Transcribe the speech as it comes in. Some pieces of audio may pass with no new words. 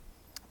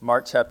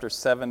Mark chapter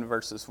 7,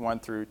 verses 1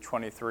 through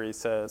 23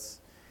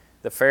 says,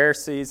 "The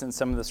Pharisees and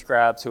some of the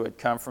scribes who had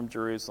come from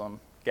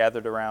Jerusalem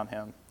gathered around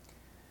him.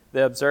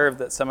 They observed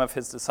that some of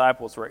his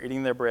disciples were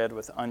eating their bread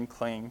with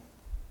unclean,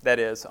 that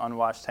is,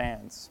 unwashed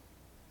hands.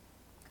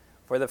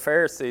 For the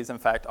Pharisees, in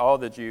fact, all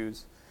the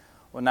Jews,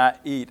 will not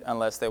eat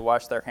unless they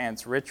wash their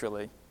hands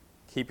ritually,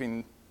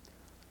 keeping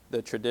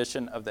the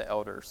tradition of the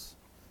elders.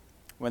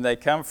 When they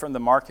come from the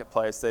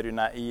marketplace, they do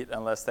not eat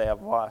unless they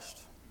have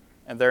washed.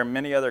 And there are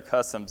many other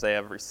customs they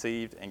have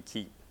received and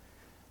keep,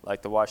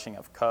 like the washing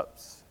of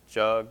cups,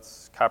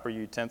 jugs, copper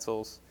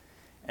utensils,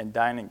 and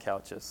dining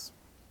couches."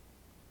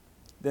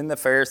 Then the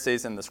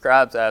Pharisees and the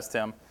scribes asked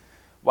him,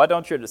 "Why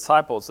don't your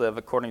disciples live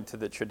according to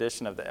the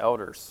tradition of the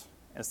elders,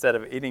 instead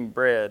of eating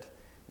bread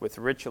with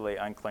ritually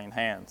unclean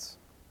hands?"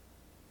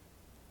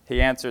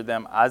 He answered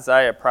them,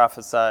 "Isaiah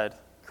prophesied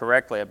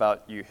correctly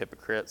about you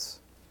hypocrites.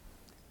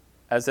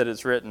 As it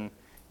is written,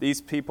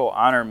 'These people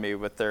honor me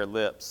with their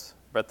lips,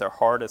 but their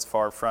heart is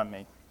far from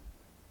me.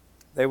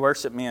 They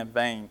worship me in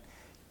vain,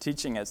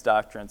 teaching as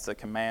doctrines the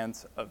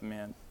commands of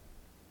men.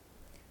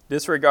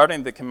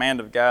 Disregarding the command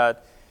of God,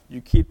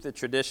 you keep the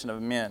tradition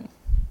of men.'"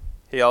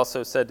 He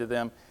also said to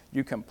them,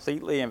 "You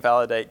completely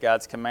invalidate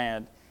God's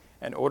command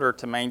in order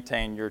to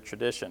maintain your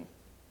tradition.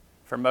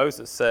 For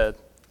Moses said,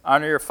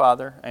 'Honor your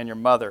father and your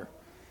mother,'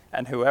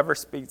 and whoever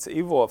speaks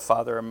evil of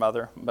father or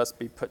mother must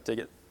be put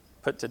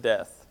to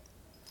death.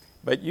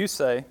 But you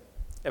say,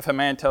 'If a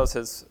man tells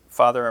his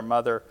father or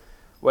mother,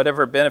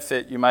 whatever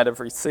benefit you might have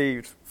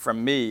received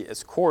from me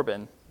is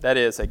Corban, that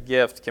is, a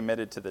gift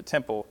committed to the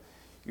temple,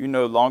 you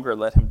no longer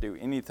let him do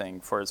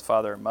anything for his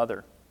father or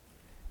mother.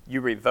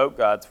 You revoke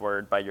God's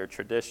word by your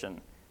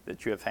tradition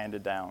that you have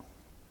handed down.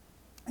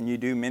 And you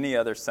do many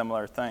other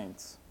similar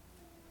things."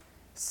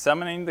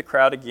 Summoning the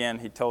crowd again,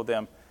 he told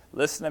them,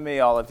 "Listen to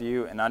me, all of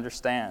you, and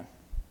understand.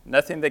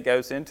 Nothing that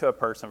goes into a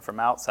person from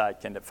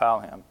outside can defile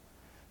him,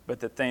 but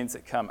the things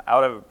that come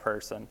out of a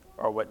person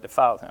are what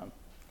defile him.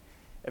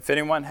 If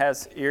anyone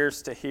has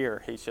ears to hear,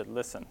 he should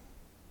listen."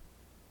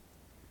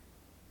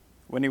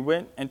 When he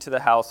went into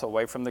the house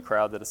away from the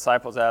crowd, the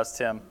disciples asked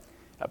him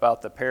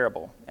about the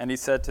parable, and he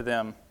said to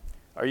them,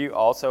 "Are you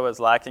also as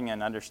lacking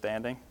in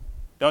understanding?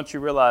 Don't you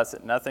realize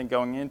that nothing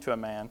going into a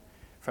man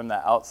from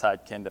the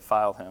outside can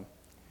defile him?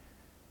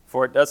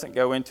 For it doesn't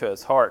go into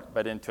his heart,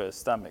 but into his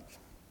stomach,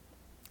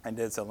 and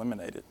is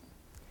eliminated.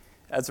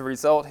 As a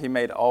result, he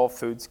made all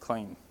foods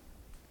clean."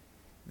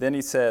 Then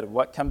he said,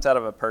 "What comes out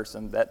of a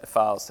person, that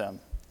defiles him?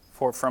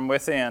 For from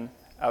within,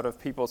 out of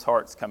people's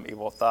hearts come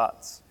evil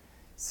thoughts,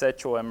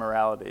 sexual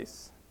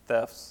immoralities,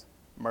 thefts,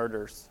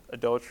 murders,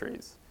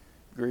 adulteries,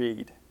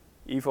 greed,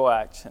 evil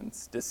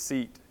actions,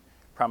 deceit,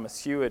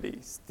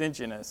 promiscuity,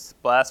 stinginess,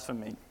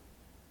 blasphemy,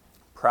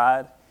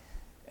 pride,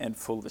 and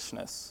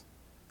foolishness.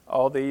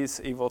 All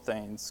these evil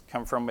things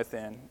come from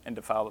within and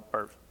defile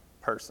the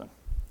person."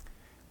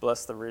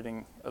 Bless the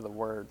reading of the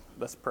word.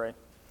 Let's pray.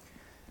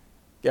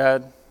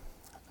 God,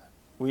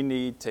 we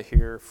need to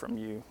hear from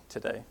you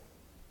today.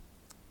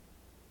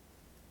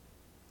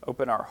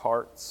 Open our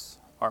hearts,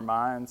 our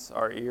minds,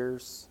 our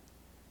ears,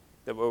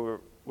 that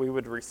we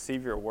would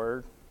receive your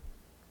word.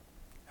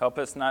 Help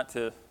us not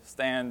to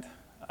stand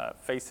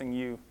facing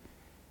you,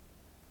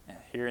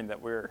 hearing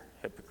that we're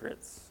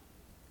hypocrites,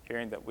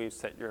 hearing that we've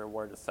set your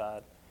word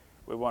aside.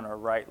 We want to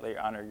rightly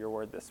honor your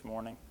word this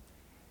morning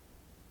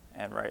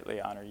and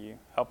rightly honor you.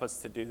 Help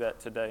us to do that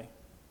today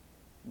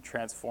and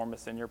transform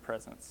us in your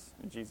presence.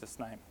 In Jesus'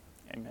 name,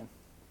 amen.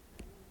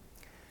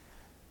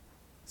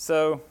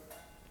 So,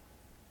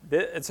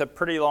 it's a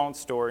pretty long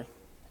story,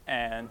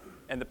 and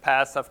in the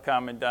past I've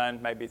come and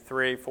done maybe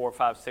 3, 4,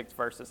 5, 6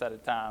 verses at a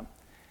time,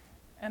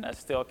 and I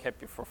still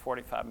kept you for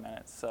 45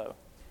 minutes, so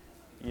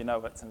you know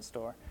what's in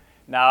store.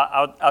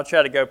 Now, I'll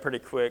try to go pretty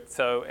quick,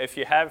 so if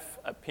you have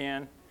a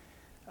pen,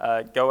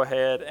 go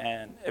ahead,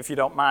 and if you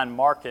don't mind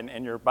marking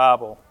in your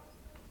Bible,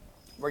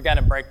 we're going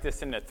to break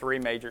this into 3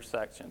 major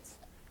sections.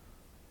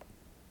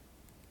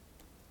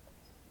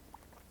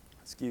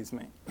 Excuse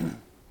me.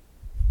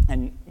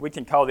 And we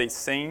can call these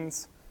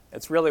scenes.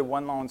 It's really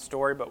one long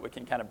story, but we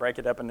can kind of break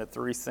it up into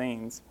 3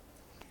 scenes.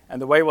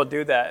 And the way we'll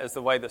do that is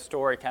the way the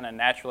story kind of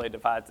naturally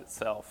divides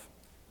itself.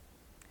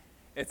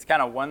 It's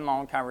kind of one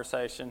long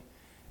conversation,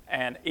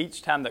 and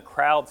each time the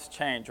crowds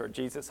change or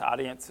Jesus'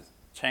 audience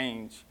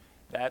change,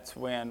 that's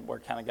when we're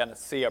kind of going to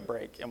see a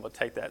break, and we'll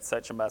take that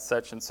section by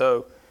section.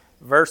 So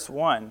verse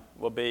 1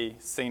 will be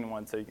scene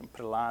 1, so you can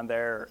put a line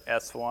there, or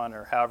S1,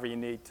 or however you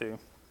need to.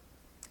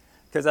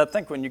 Because I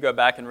think when you go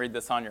back and read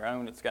this on your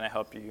own, it's going to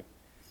help you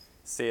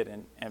see it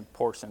in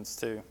portions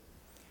too.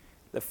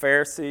 The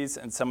Pharisees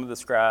and some of the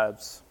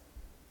scribes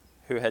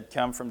who had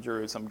come from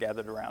Jerusalem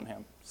gathered around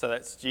him. So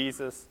that's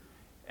Jesus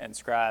and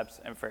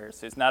scribes and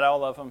Pharisees. Not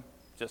all of them,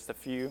 just a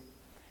few.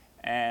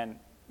 And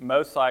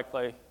most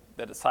likely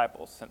the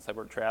disciples, since they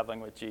were traveling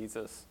with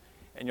Jesus.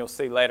 And you'll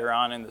see later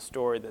on in the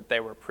story that they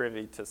were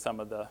privy to some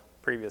of the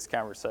previous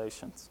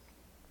conversations.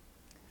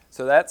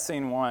 So that's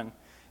scene 1.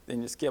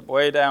 Then you skip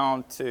way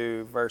down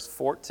to verse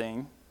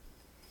 14.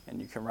 And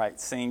you can write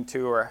scene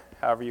 2 or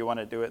however you want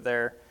to do it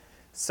there.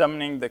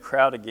 Summoning the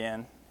crowd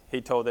again,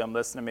 he told them,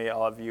 "Listen to me,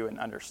 all of you, and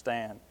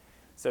understand."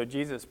 So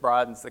Jesus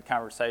broadens the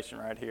conversation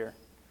right here.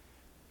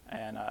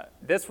 And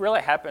this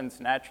really happens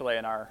naturally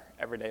in our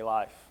everyday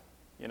life.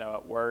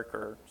 At work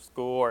or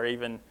school or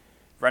even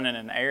running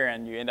an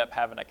errand, you end up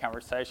having a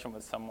conversation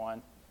with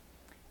someone.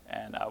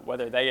 And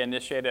whether they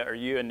initiate it or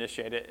you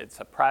initiate it, it's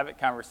a private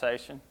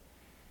conversation.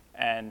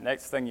 And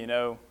next thing you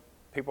know,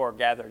 people are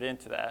gathered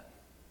into that.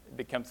 It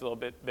becomes a little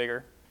bit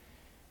bigger.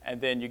 And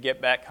then you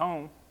get back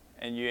home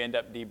and you end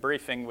up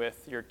debriefing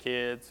with your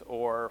kids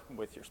or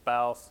with your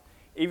spouse,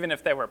 even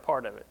if they were a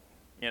part of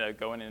it,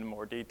 going into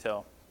more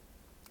detail.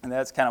 And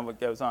that's kind of what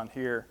goes on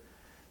here.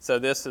 So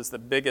this is the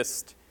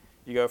biggest.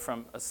 You go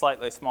from a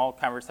slightly small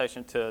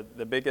conversation to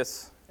the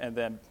biggest and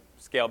then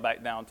scale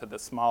back down to the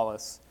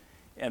smallest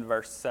in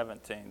verse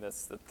 17.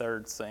 That's the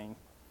third scene.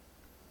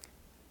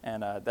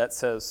 And that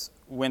says,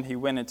 when he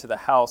went into the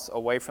house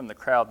away from the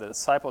crowd, the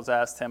disciples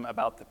asked him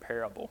about the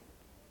parable.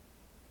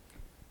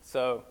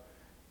 So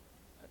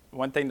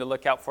one thing to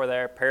look out for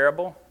there,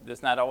 parable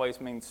does not always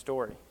mean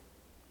story.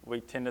 We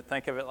tend to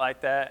think of it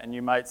like that, and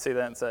you might see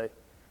that and say,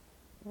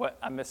 "What?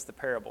 I missed the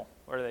parable.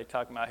 What are they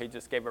talking about? He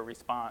just gave a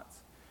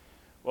response."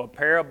 Well,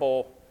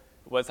 parable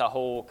was a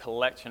whole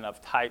collection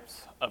of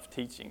types of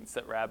teachings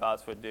that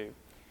rabbis would do.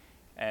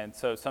 And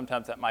so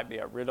sometimes that might be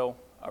a riddle,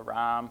 a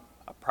rhyme,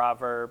 a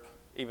proverb,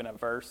 even a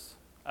verse.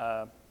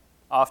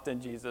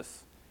 Often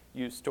Jesus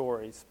used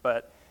stories,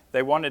 but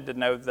they wanted to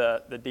know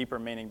the deeper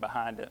meaning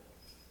behind it.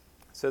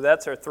 So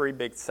that's our three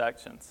big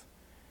sections.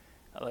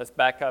 Now let's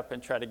back up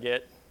and try to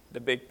get the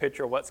big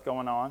picture of what's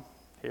going on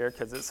here,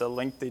 because it's a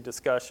lengthy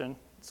discussion.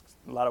 It's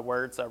a lot of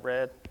words I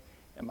read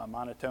in my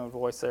monotone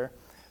voice there.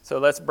 So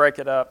let's break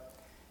it up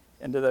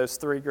into those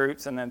three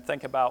groups and then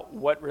think about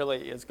what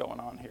really is going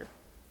on here.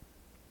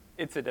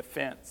 It's a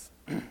defense.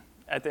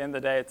 At the end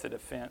of the day, it's a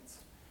defense.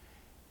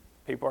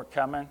 People are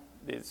coming,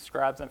 these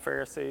scribes and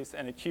Pharisees,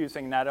 and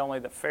accusing not only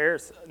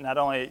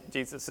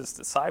Jesus'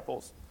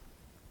 disciples,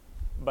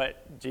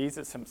 but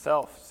Jesus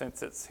himself,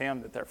 since it's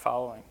him that they're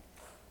following.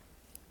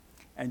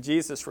 And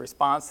Jesus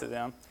responds to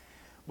them.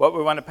 What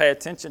we want to pay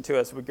attention to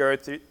as we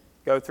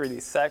go through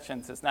these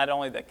sections is not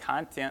only the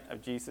content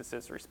of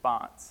Jesus'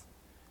 response,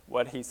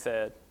 what he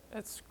said,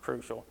 it's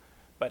crucial,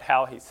 but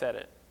how he said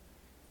it.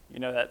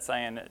 That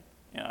saying that,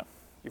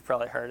 you've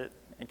probably heard it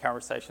in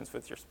conversations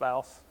with your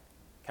spouse,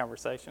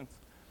 conversations.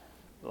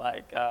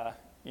 Like,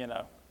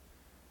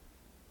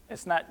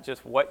 it's not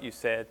just what you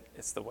said,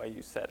 it's the way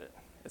you said it.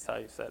 It's how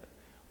you said it.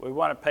 We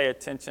want to pay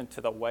attention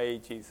to the way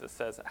Jesus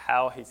says it,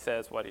 how he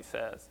says what he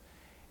says.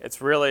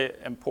 It's really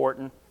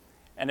important.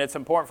 And it's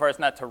important for us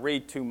not to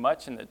read too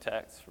much in the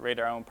text, read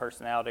our own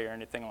personality or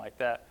anything like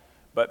that,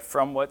 but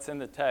from what's in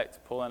the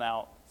text, pulling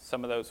out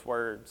some of those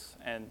words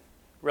and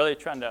really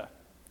trying to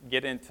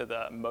get into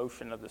the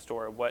emotion of the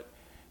story, what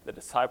the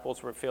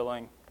disciples were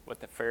feeling,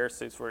 what the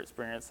Pharisees were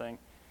experiencing,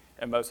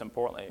 and most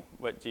importantly,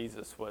 what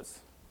Jesus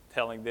was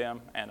telling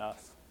them and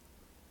us.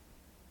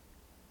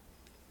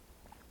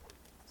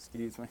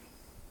 Excuse me.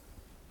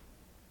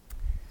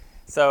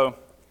 So,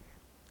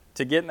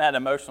 to get in that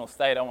emotional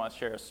state, I want to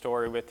share a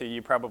story with you.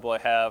 You probably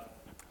have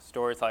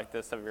stories like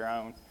this of your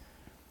own.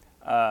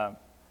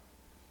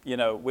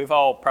 We've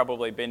all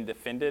probably been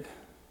defended,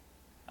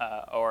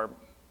 or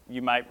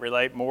you might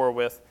relate more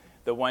with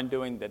the one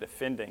doing the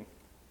defending.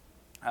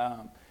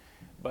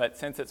 But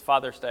since it's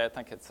Father's Day, I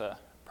think it's an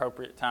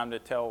appropriate time to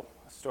tell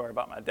a story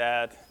about my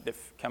dad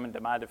coming to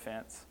my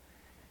defense.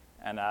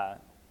 And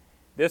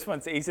this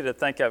one's easy to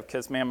think of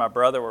because me and my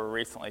brother were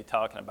recently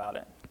talking about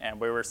it. And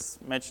we were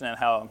mentioning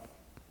how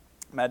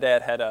my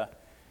dad had a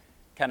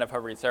kind of a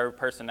reserved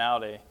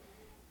personality.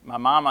 My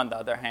mom, on the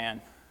other hand,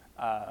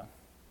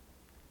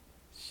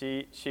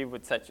 she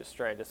would set you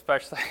straight,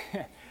 especially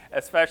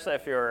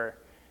if you were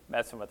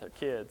messing with her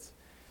kids.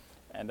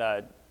 And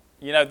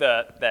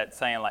that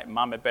saying like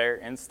 "mama bear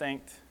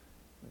instinct,"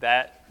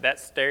 that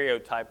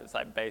stereotype is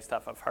like based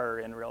off of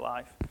her in real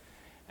life.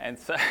 And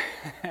so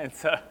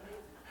it's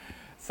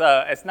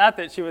not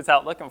that she was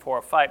out looking for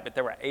a fight, but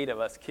there were 8 of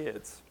us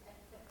kids.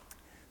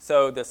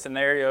 So the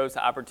scenarios,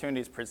 the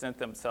opportunities present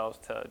themselves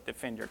to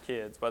defend your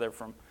kids, whether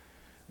from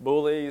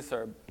bullies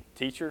or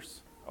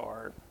teachers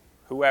or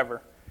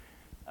whoever.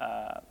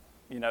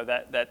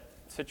 That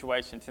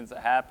situation tends to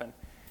happen.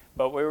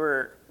 But we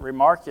were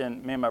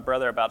remarking, me and my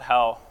brother, about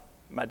how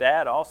my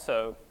dad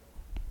also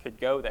could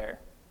go there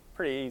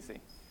pretty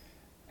easy.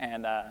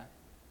 And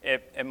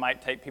it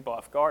might take people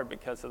off guard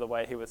because of the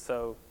way he was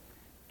so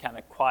kind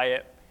of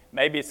quiet.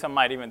 Maybe some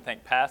might even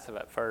think passive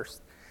at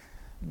first.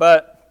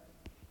 But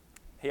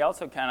he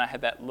also kind of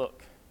had that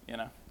look,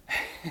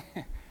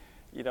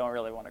 You don't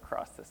really want to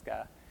cross this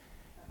guy.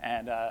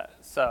 And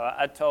so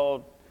I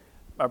told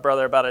my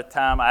brother about a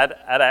time, I'd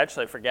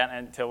actually forgotten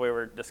until we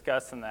were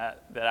discussing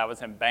that I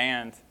was in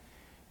band,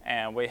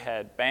 and we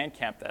had band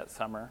camp that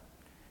summer.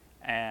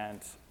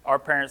 And our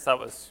parents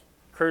thought it was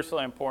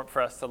crucially important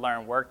for us to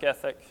learn work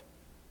ethic.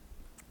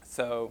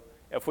 So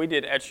if we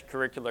did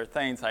extracurricular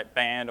things like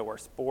band or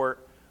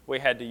sport, we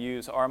had to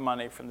use our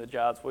money from the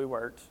jobs we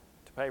worked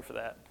to pay for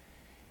that.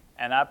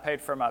 and I paid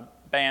for my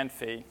band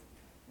fee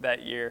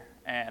that year,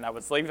 and I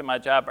was leaving my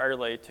job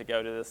early to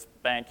go to this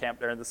band camp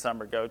during the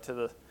summer, go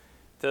to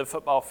the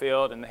football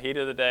field in the heat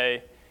of the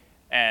day,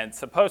 and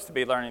supposed to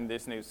be learning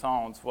these new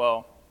songs.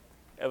 Well,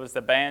 it was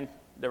the band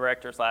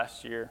director's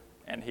last year,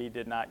 and he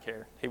did not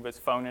care. He was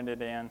phoning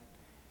it in.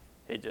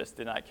 He just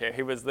did not care.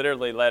 He was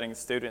literally letting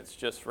students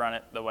just run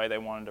it the way they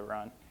wanted to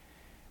run.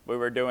 We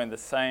were doing the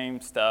same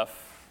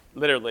stuff,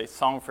 literally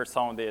song for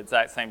song, the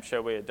exact same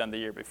show we had done the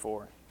year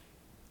before.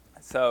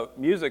 So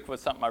music was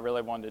something I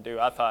really wanted to do.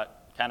 I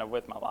thought kind of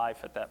with my life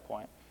at that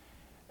point.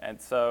 And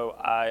so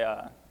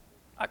I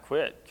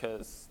quit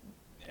because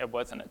it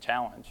wasn't a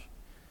challenge.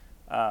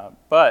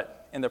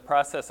 But in the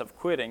process of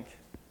quitting,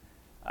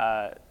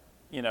 some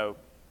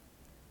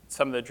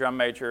of the drum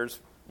majors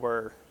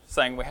were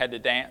saying we had to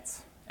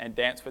dance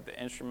with the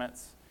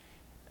instruments.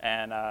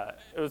 And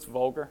it was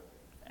vulgar.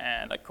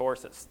 And of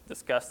course, it's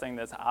disgusting.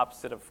 That's the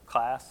opposite of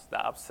class,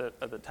 the opposite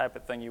of the type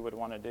of thing you would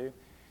want to do.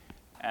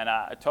 And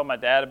I told my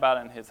dad about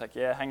it, and he's like,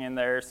 yeah, hang in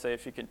there, see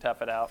if you can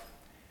tough it out.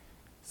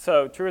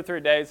 So 2 or 3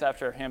 days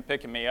after him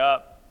picking me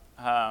up,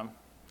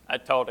 I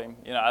told him,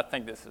 I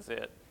think this is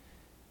it.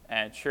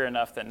 And sure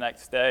enough, the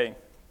next day,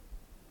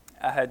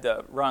 I had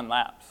to run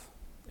laps.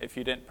 If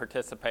you didn't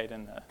participate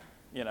in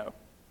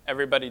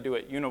everybody do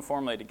it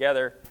uniformly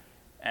together,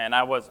 and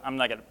I'm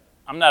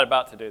not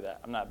about to do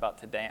that. I'm not about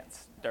to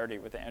dance dirty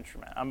with the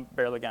instrument. I'm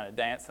barely going to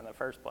dance in the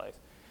first place.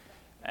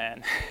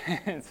 And,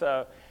 and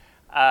so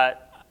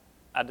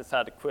I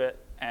decided to quit,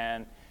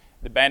 and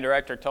the band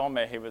director told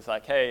me, he was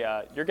like,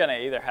 hey, you're going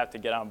to either have to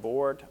get on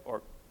board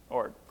or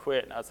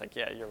quit. And I was like,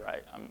 yeah, you're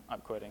right,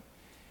 I'm quitting.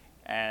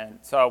 And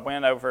so I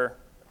went over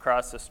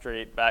across the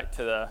street back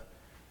to the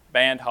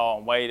band hall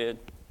and waited.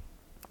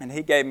 And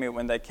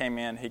when they came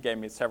in, he gave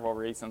me several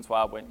reasons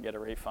why I wouldn't get a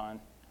refund.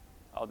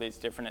 All these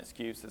different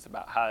excuses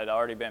about how it had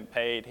already been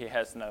paid. He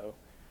has no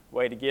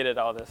way to get it,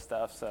 all this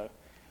stuff. So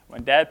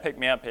when Dad picked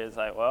me up, he was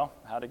like, well,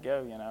 how'd it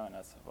go, And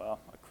I said, well,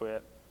 I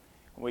quit.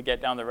 We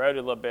get down the road a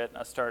little bit, and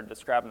I started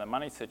describing the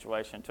money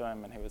situation to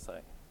him, and he was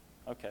like,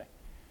 okay.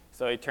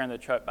 So he turned the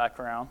truck back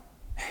around,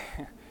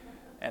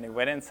 and he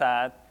went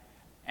inside,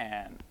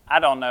 and I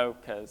don't know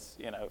because,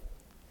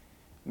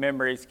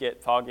 memories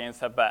get foggy and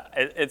stuff, but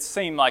it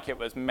seemed like it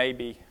was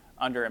maybe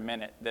under a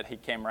minute that he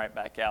came right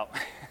back out,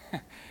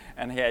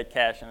 and he had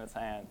cash in his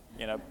hand,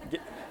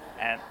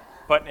 and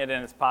putting it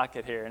in his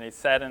pocket here, and he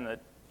sat in the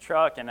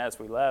truck, and as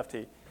we left,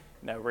 he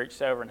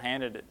reached over and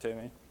handed it to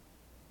me.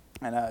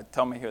 And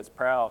told me he was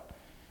proud.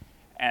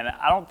 And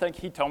I don't think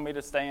he told me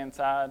to stay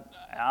inside.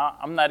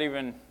 I'm not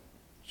even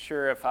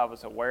sure if I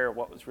was aware of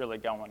what was really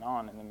going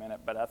on in the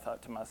minute, but I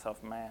thought to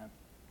myself, man,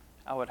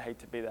 I would hate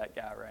to be that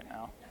guy right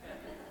now.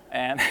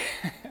 And,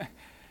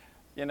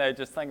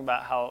 just thinking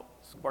about how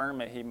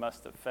squirmy he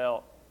must have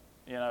felt,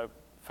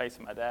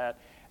 facing my dad.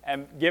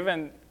 And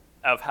given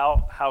of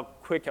how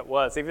quick it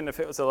was, even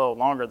if it was a little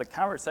longer, the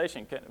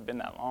conversation couldn't have been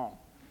that long.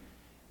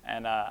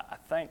 And I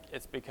think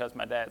it's because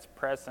my dad's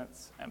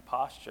presence and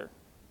posture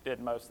did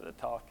most of the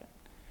talking.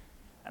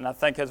 And I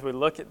think as we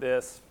look at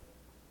this,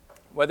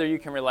 whether you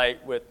can relate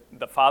with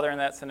the father in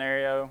that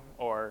scenario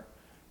or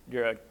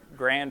you're a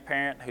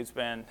grandparent who's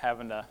been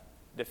having to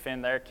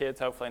defend their kids,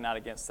 hopefully not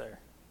against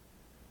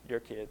your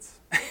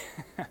kids.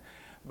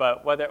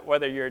 But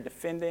whether you're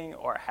defending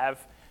or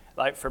have,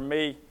 like for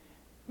me,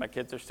 my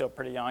kids are still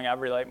pretty young. I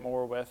relate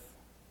more with,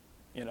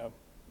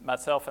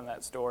 myself in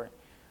that story.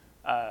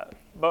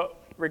 But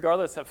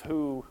regardless of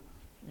who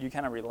you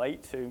kind of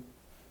relate to,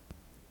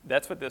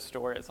 that's what this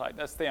story is like.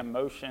 That's the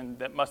emotion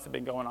that must have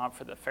been going on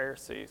for the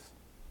Pharisees.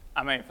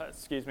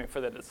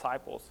 For the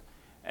disciples.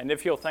 And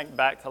if you'll think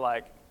back to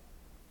like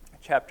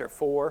chapter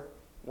 4,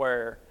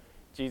 where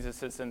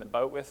Jesus is in the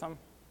boat with them,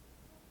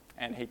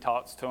 and he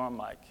talks to them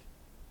like,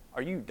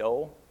 are you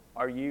dull?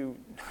 Are you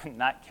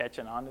not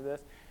catching on to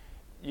this?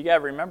 You got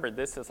to remember,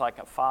 this is like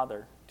a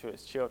father to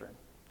his children.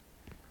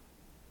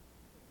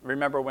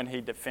 Remember when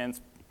he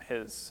defends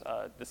his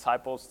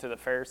disciples to the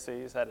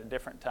Pharisees at a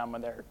different time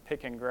when they're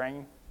picking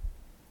grain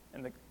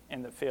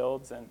in the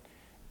fields, and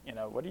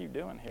what are you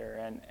doing here?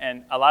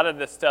 And a lot of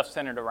this stuff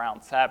centered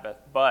around Sabbath,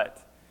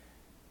 but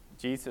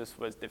Jesus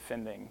was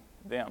defending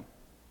them.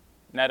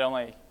 Not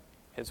only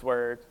his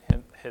word,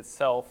 his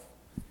self,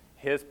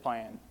 his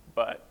plan,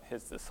 but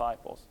his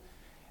disciples.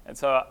 And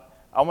so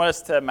I want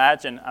us to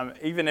imagine,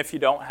 even if you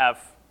didn't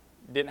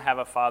have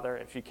a father,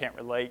 if you can't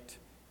relate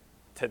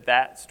to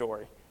that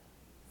story,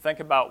 think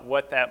about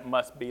what that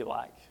must be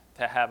like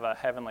to have a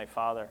heavenly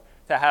Father,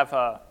 to have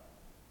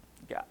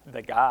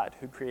the God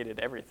who created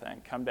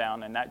everything come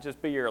down and not just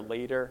be your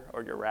leader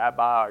or your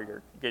rabbi or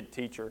your good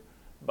teacher,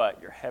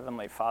 but your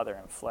heavenly Father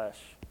in flesh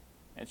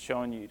and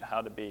showing you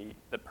how to be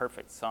the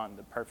perfect son,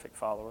 the perfect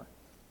follower.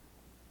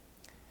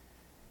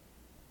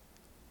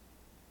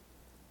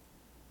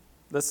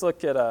 Let's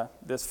look at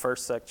this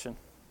first section.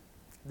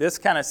 This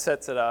kind of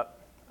sets it up.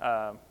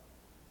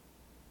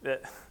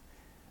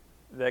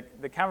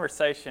 The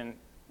conversation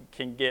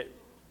can get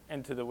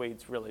into the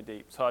weeds really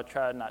deep, so I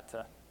try not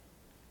to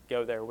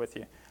go there with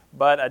you.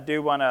 But I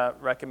do want to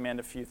recommend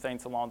a few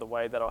things along the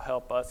way that'll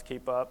help us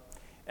keep up.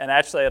 And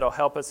actually, it'll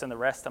help us in the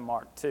rest of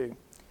Mark, too.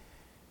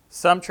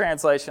 Some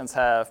translations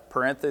have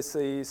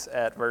parentheses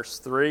at verse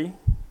 3,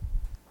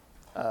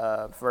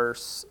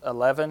 verse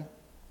 11,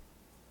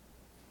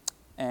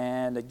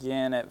 and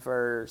again at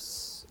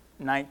verse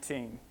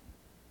 19.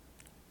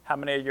 How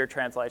many of your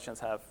translations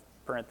have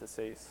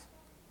parentheses?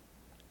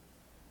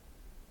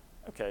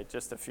 Okay,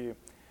 just a few.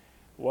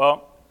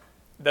 Well,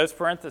 those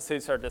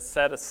parentheses are to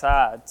set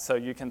aside so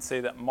you can see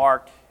that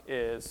Mark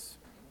is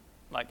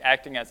like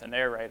acting as a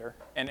narrator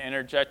and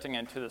interjecting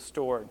into the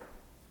story.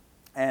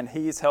 And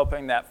he's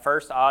helping that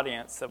first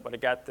audience that would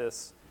have got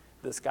this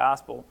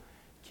gospel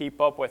keep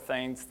up with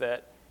things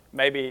that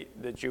maybe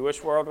the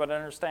Jewish world would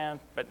understand,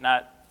 but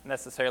not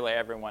necessarily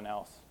everyone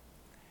else.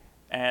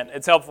 And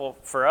it's helpful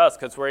for us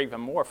because we're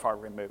even more far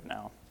removed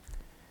now.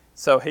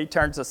 So he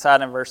turns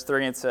aside in verse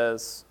 3 and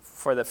says,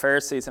 "For the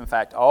Pharisees, in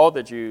fact, all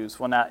the Jews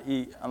will not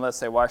eat unless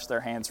they wash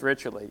their hands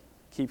ritually,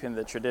 keeping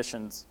the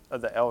traditions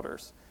of the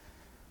elders.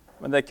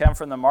 When they come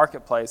from the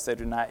marketplace, they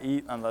do not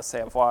eat unless they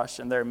have washed,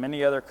 and there are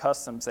many other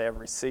customs they have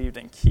received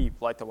and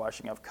keep, like the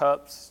washing of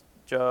cups,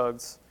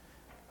 jugs,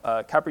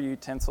 copper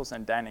utensils,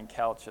 and dining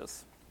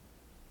couches."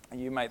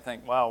 And you might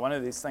think, wow, one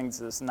of these things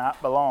does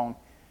not belong,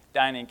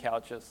 dining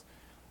couches.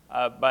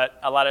 But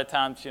a lot of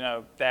times,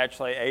 they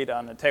actually ate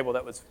on a table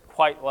that was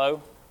quite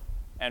low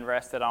and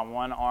rested on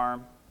one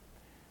arm.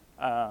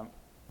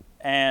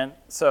 And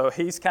so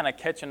he's kind of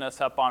catching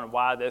us up on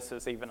why this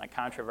is even a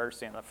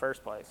controversy in the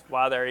first place,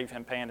 why they're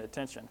even paying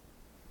attention.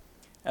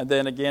 And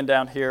then again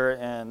down here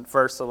in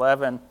verse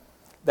 11,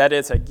 that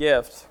is a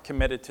gift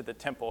committed to the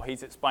temple.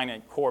 He's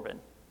explaining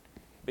Corban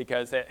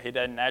because he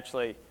doesn't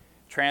actually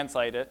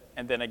translate it.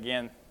 And then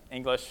again,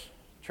 English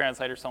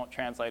translators don't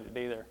translate it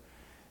either.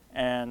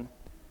 And,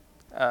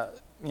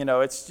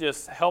 it's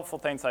just helpful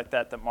things like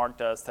that Mark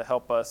does to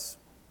help us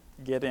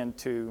get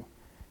into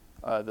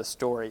the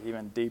story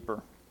even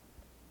deeper.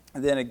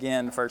 And then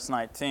again, verse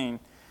 19,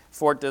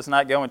 "For it does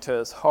not go into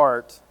his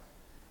heart,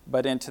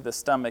 but into the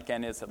stomach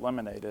and is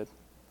eliminated.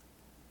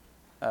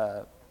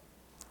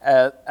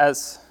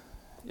 As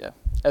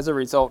a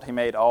result, he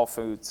made all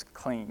foods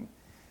clean."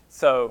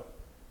 So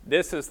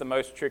this is the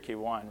most tricky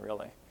one,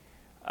 really.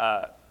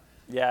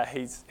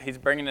 He's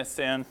bringing us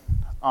in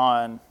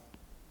on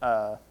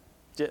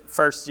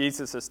first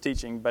Jesus'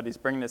 teaching, but he's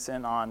bringing us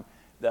in on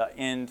the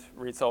end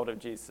result of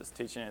Jesus'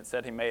 teaching. It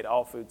said he made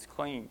all foods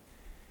clean.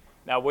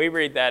 Now, we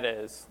read that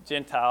as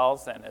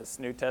Gentiles and as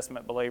New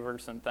Testament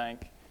believers and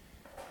think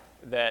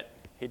that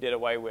he did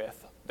away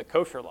with the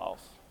kosher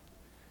laws.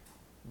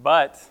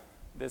 But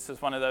this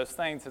is one of those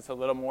things that's a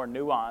little more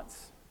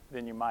nuanced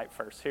than you might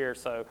first hear.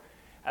 So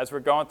as we're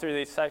going through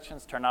these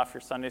sections, turn off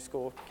your Sunday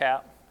school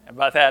cap. And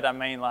by that, I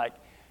mean,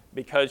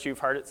 because you've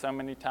heard it so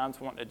many times,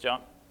 wanting to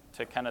jump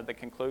to kind of the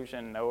conclusion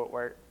and know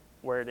it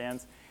where it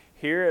ends.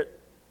 Hear it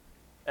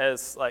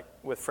as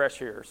with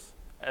fresh ears,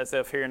 as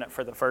if hearing it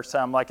for the first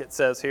time. Like it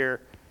says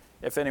here,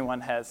 if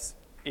anyone has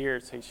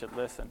ears, he should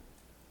listen.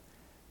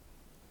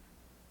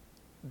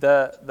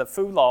 The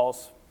food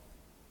laws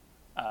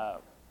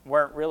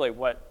weren't really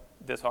what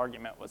this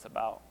argument was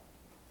about.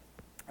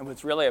 It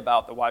was really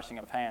about the washing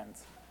of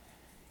hands.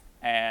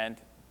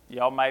 And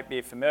y'all might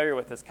be familiar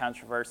with this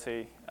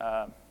controversy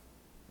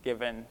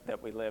given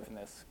that we live in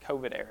this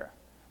COVID era.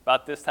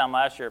 About this time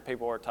last year,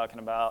 people were talking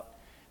about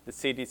the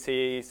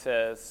CDC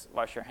says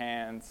wash your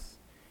hands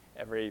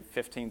every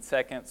 15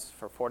 seconds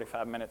for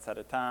 45 minutes at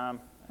a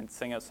time and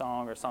sing a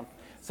song or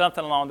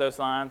something along those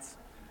lines.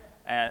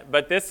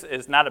 But this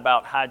is not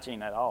about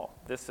hygiene at all.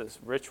 This is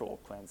ritual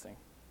cleansing.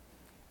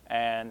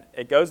 And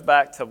it goes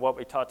back to what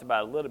we talked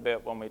about a little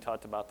bit when we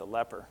talked about the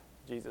leper.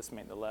 Jesus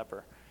meant the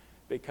leper.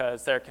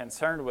 Because they're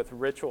concerned with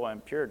ritual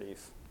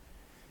impurities.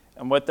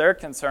 And what they're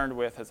concerned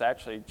with is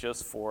actually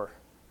just for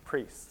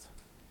priests,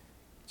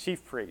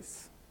 chief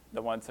priests,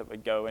 the ones that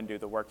would go and do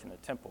the work in the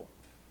temple.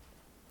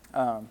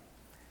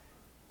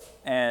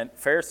 And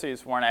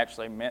Pharisees weren't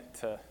actually meant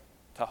to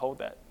hold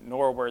that,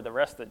 nor were the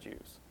rest of the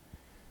Jews.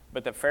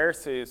 But the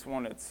Pharisees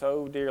wanted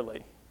so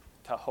dearly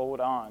to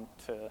hold on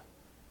to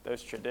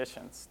those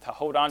traditions, to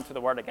hold on to the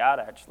Word of God,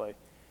 actually,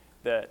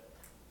 that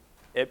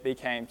it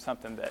became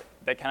something that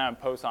they kind of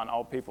imposed on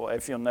all people.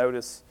 If you'll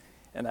notice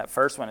in that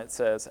first one, it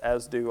says,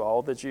 "As do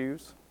all the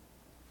Jews."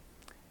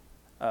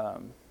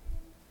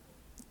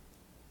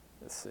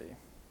 Let's see.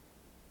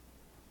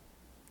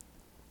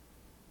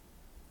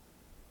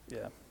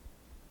 Yeah.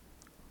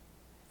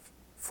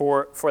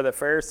 For the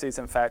Pharisees,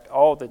 in fact,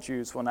 all the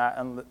Jews will not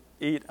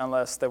eat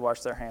unless they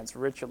wash their hands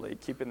ritually,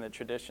 keeping the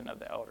tradition of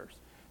the elders.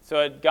 So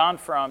it had gone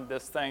from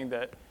this thing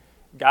that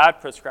God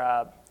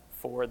prescribed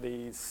for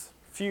these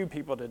few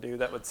people to do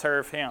that would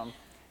serve him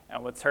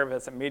and would serve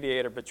as a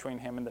mediator between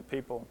him and the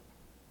people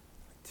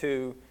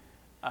to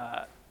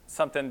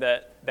something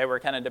that they were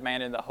kind of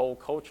demanding the whole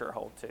culture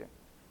hold to.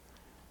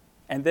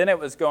 And then it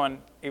was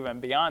going even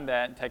beyond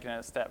that and taking it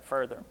a step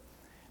further.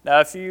 Now,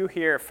 if you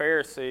hear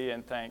Pharisee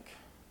and think,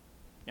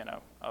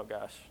 oh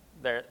gosh,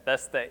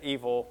 that's the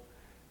evil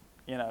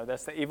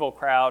That's the evil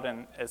crowd,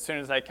 and as soon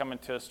as they come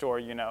into a store,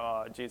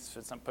 Jesus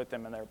doesn't put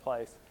them in their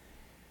place.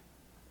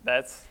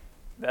 That's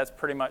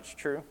pretty much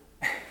true.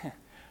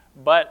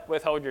 But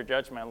withhold your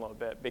judgment a little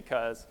bit,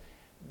 because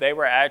they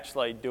were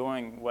actually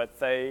doing what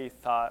they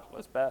thought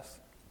was best.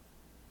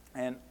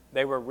 And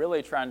they were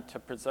really trying to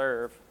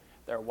preserve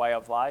their way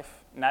of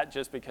life, not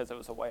just because it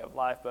was a way of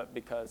life, but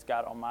because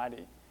God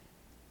Almighty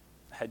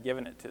had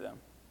given it to them.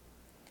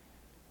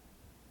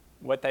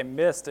 What they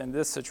missed in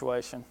this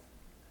situation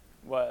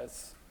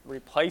was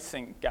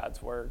replacing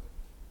God's word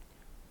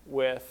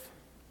with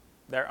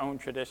their own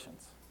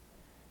traditions.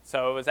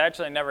 So it was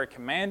actually never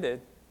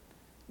commanded,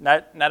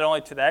 not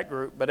only to that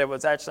group, but it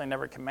was actually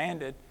never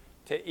commanded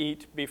to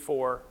eat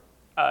before,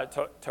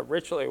 to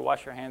ritually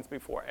wash your hands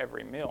before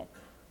every meal.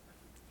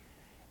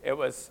 It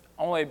was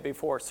only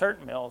before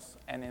certain meals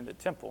and in the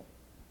temple.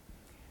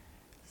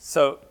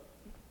 So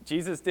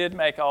Jesus did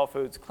make all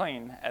foods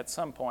clean at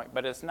some point,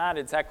 but it's not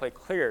exactly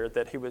clear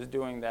that he was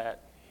doing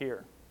that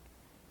here.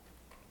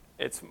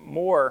 It's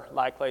more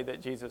likely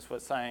that Jesus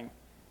was saying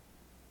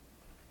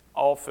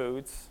all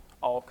foods,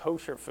 all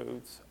kosher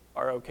foods,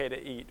 are okay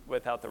to eat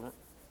without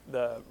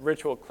the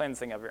ritual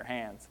cleansing of your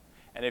hands.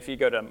 And if you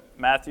go to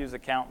Matthew's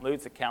account,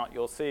 Luke's account,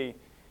 you'll see,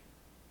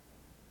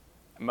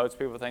 most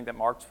people think that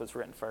Mark's was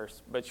written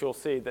first, but you'll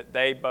see that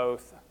they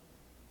both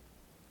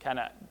kind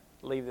of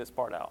leave this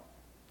part out,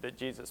 that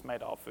Jesus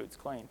made all foods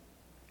clean.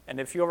 And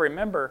if you'll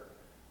remember,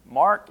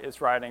 Mark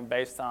is writing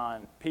based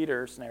on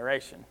Peter's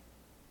narration.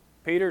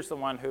 Peter's the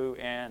one who,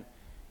 in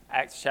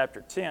Acts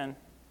chapter 10,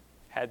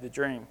 had the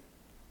dream.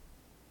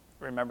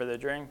 Remember the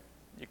dream?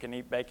 You can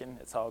eat bacon,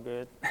 it's all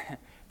good.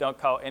 Don't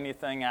call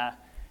anything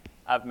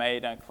I've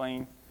made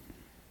unclean.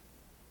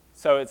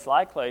 So it's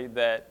likely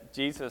that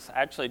Jesus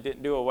actually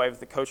didn't do away with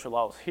the kosher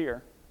laws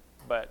here,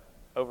 but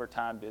over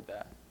time did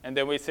that. And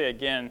then we see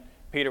again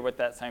Peter with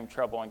that same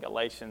trouble in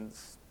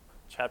Galatians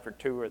chapter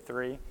 2 or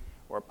 3,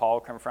 where Paul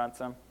confronts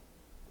him.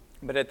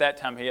 But at that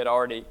time he had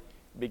already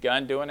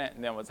begun doing it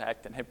and then was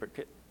acting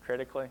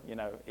hypocritically,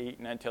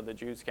 eating until the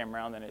Jews came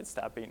around and he'd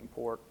stop eating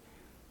pork.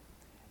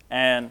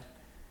 And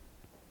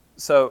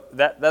so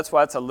that's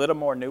why it's a little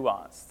more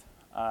nuanced.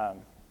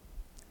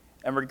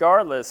 And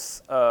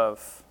regardless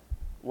of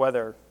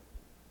whether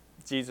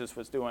Jesus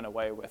was doing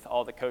away with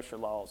all the kosher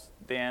laws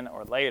then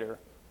or later,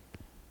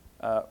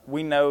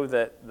 we know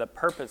that the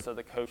purpose of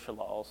the kosher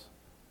laws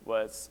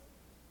was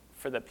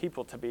for the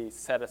people to be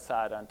set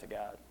aside unto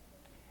God.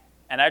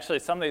 And actually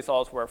some of these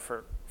laws were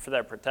for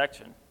their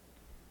protection.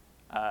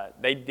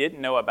 They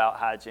didn't know about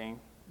hygiene.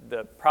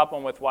 The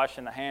problem with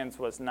washing the hands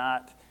was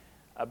not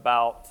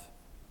about,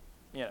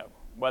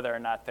 whether or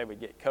not they would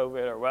get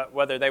COVID or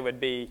whether they would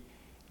be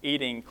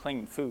eating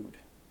clean food.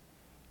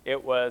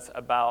 It was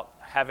about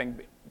having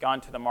gone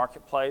to the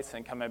marketplace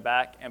and coming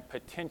back and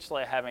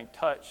potentially having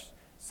touched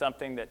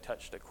something that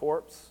touched a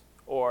corpse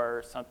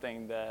or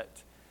something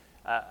that,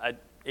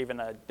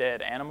 even a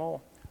dead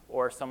animal,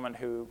 or someone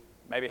who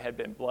maybe had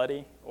been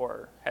bloody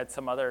or had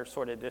some other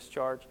sort of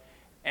discharge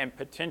and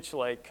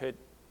potentially could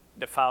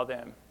defile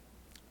them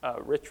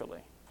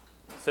ritually.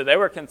 So they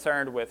were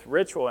concerned with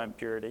ritual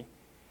impurity,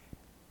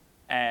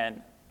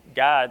 and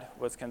God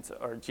was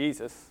or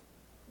Jesus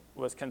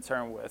was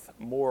concerned with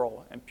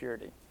moral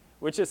impurity,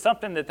 which is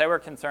something that they were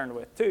concerned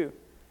with too.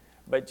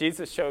 But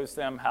Jesus shows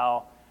them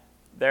how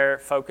they're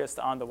focused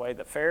on the way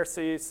the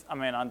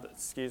on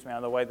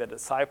the way the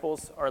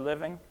disciples are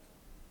living,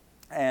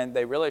 and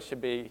they really should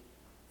be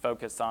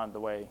focused on the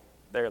way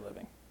they're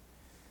living.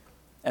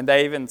 And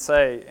they even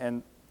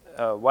say,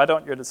 why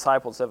don't your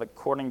disciples live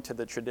according to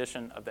the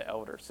tradition of the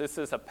elders? This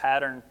is a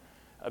pattern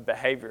of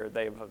behavior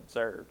they've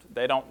observed.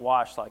 They don't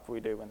wash like we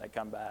do when they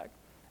come back.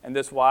 And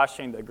this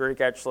washing, the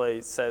Greek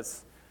actually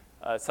says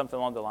something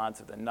along the lines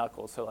of the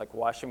knuckles, so like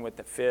washing with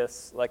the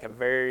fists, like a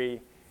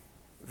very,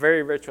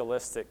 very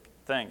ritualistic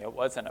thing. It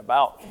wasn't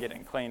about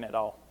getting clean at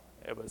all.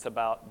 It was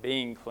about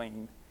being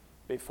clean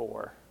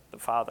before the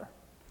Father.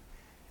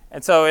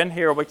 And so in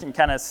here we can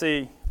kind of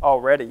see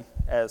already,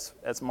 as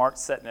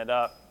Mark's setting it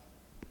up,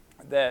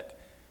 that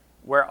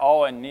we're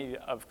all in need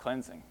of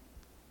cleansing.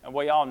 And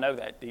we all know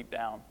that deep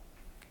down.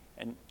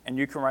 And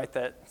you can write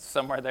that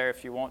somewhere there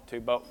if you want to,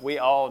 but we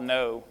all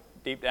know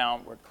deep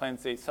down we're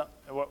cleansing,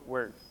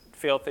 we're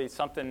filthy,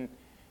 something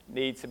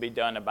needs to be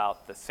done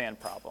about the sin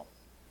problem.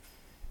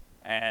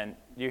 And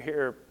you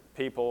hear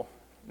people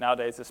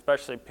nowadays,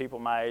 especially people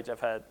my age,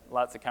 I've had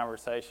lots of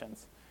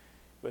conversations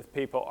with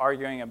people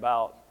arguing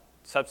about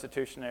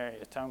substitutionary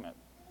atonement,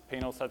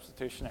 penal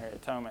substitutionary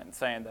atonement, and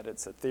saying that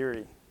it's a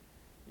theory,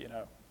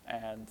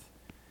 and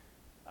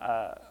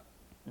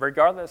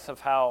regardless of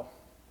how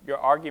your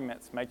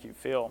arguments make you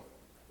feel,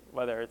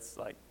 whether it's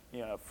like,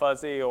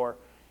 fuzzy, or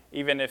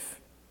even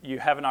if you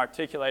haven't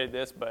articulated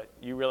this, but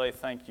you really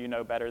think you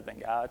know better than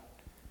God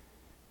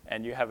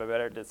and you have a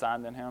better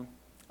design than him,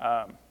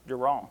 you're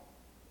wrong.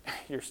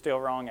 You're still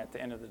wrong at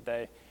the end of the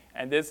day.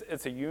 And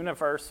it's a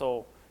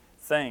universal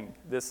thing,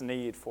 this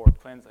need for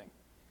cleansing.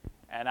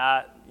 And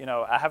I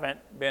haven't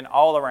been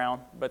all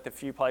around, but the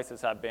few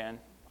places I've been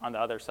on the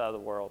other side of the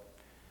world,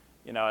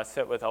 I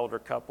sit with older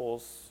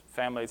couples,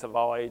 families of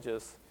all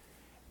ages,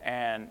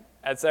 and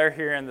as they're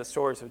hearing the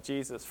stories of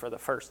Jesus for the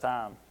first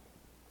time,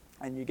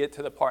 and you get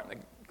to the part in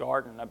the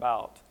garden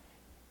about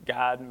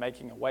God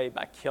making a way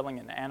by killing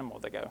an animal,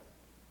 they go,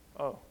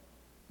 oh,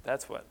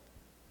 that's what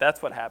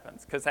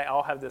happens, because they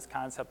all have this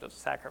concept of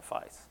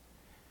sacrifice.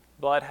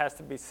 Blood has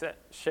to be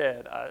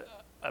shed.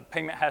 A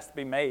payment has to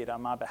be made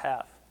on my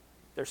behalf.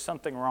 There's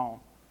something wrong.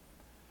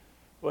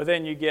 Well,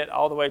 then you get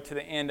all the way to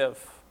the end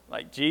of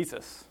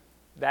Jesus,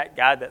 that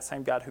God, that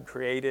same God who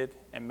created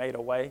and made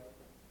a way,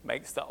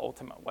 makes the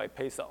ultimate way,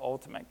 pays the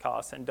ultimate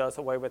cost, and does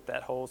away with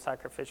that whole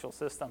sacrificial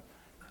system.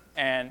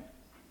 And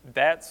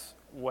that's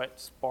what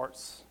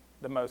sparks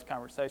the most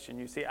conversation.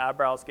 You see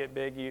eyebrows get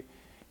big.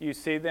 You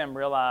see them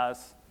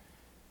realize,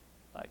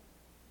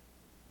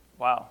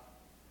 wow,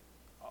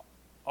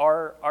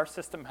 our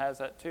system has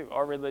that too.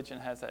 Our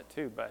religion has that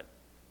too, but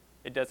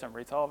it doesn't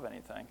resolve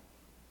anything.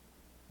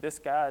 This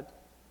God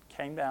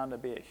came down to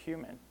be a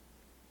human,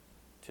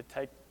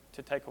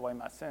 to take away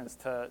my sins,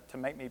 to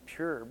make me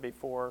pure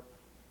before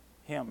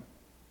him.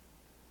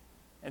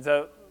 And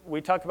so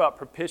we talk about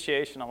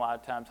propitiation a lot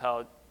of times,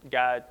 how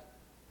God,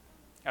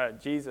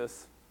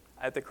 Jesus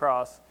at the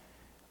cross,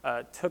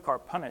 took our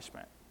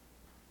punishment.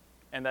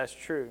 And that's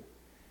true.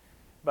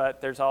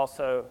 But there's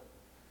also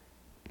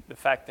the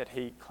fact that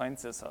he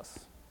cleanses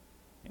us.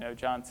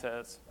 John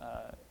says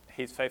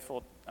he's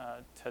faithful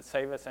to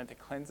save us and to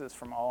cleanse us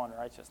from all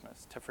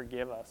unrighteousness, to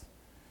forgive us.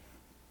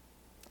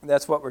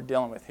 That's what we're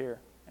dealing with here.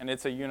 And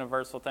it's a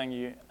universal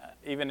thing.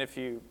 Even if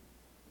you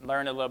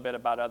learn a little bit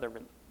about other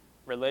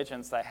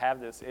religions, they have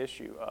this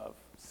issue of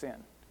sin.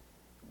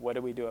 What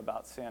do we do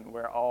about sin?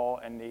 We're all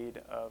in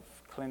need of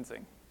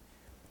cleansing.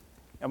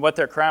 And what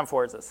they're crying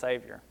for is a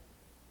Savior.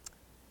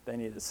 They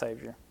need a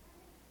Savior.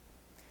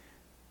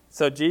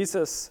 So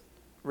Jesus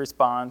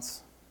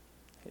responds,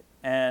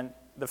 and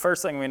the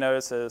first thing we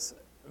notice is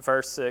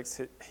verse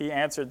 6, he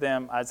answered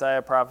them,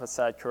 Isaiah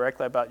prophesied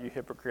correctly about you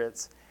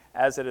hypocrites,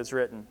 as it is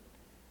written.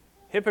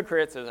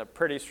 Hypocrites is a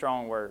pretty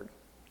strong word,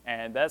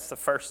 and that's the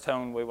first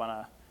tone we want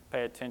to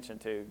pay attention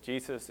to.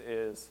 Jesus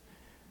is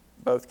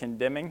both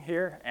condemning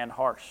here and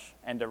harsh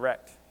and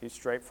direct. He's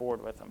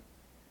straightforward with them.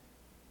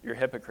 You're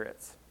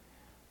hypocrites.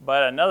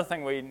 But another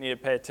thing we need to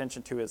pay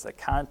attention to is the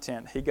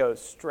content. He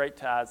goes straight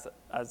to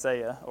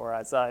Isaiah.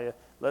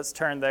 Let's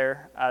turn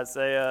there.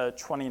 Isaiah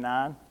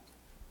 29,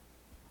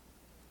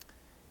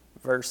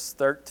 verse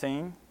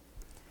 13.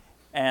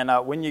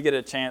 And when you get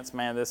a chance,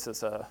 man, this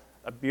is a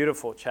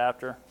beautiful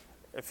chapter.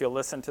 If you'll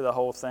listen to the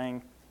whole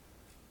thing,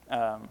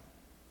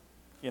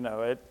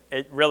 it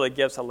really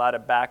gives a lot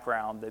of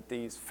background that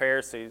these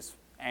Pharisees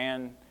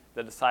and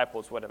the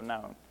disciples would have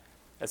known,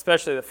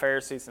 especially the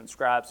Pharisees and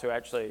scribes who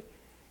actually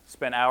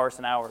spent hours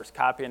and hours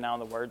copying down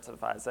the words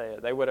of Isaiah.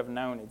 They would have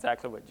known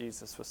exactly what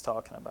Jesus was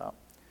talking about.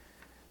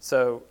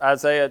 So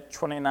Isaiah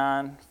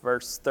 29,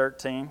 verse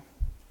 13,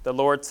 the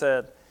Lord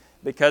said,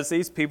 because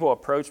these people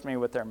approach me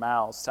with their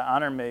mouths to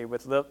honor me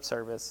with lip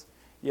service,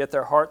 yet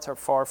their hearts are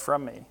far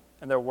from me,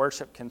 and their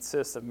worship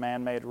consists of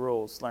man-made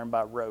rules learned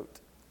by rote.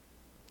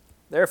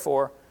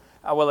 Therefore,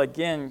 I will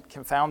again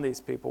confound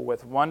these people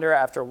with wonder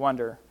after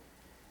wonder.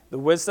 The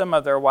wisdom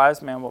of their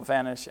wise men will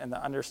vanish, and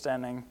the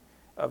understanding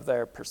of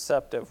their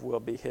perceptive will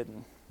be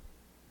hidden.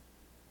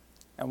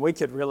 And we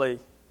could really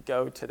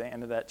go to the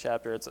end of that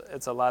chapter.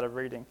 It's a lot of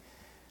reading.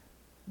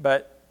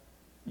 But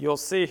you'll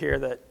see here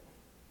that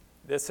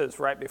this is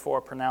right before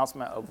a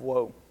pronouncement of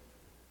woe,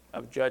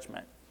 of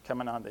judgment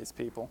coming on these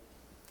people.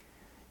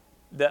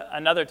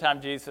 Another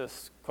time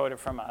Jesus quoted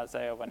from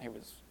Isaiah when he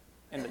was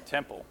in the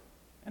temple,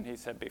 and he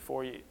said,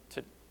 before you,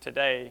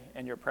 today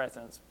in your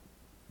presence,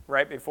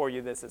 right before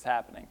you this is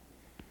happening.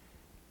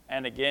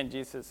 And again,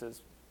 Jesus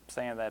is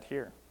saying that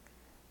here.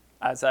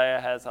 Isaiah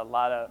has a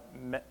lot of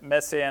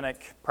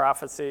messianic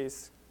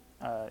prophecies,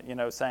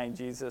 saying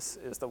Jesus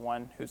is the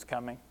one who's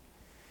coming.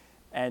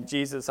 And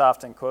Jesus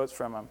often quotes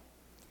from him.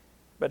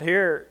 But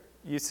here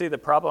you see the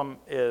problem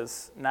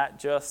is not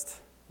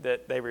just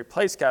that they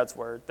replace God's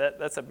word.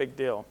 That's a big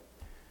deal.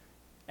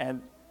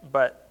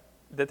 But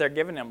that they're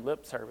giving him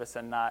lip service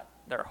and not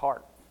their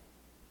heart.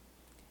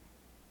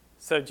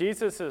 So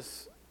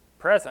Jesus'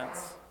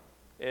 presence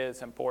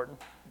is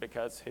important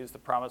because he's the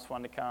promised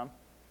one to come.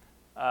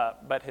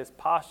 But his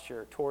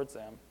posture towards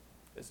them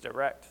is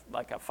direct,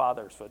 like a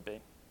father's would be.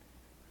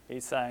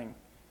 He's saying,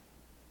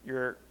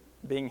 you're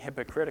being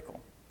hypocritical.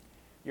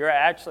 You're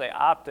actually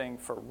opting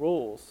for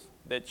rules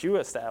that you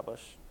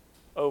establish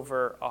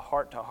over a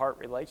heart-to-heart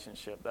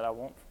relationship that I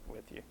want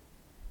with you.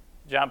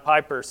 John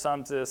Piper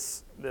sums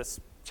this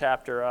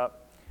chapter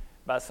up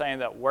by saying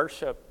that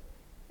worship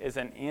is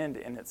an end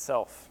in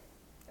itself.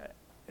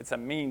 It's a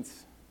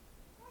means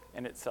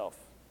in itself.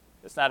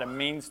 It's not a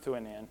means to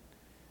an end.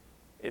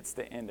 It's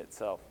the end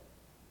itself.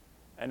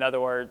 In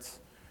other words,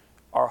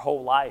 our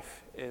whole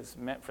life is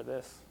meant for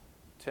this,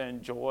 to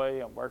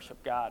enjoy and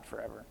worship God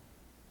forever.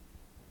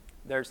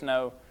 There's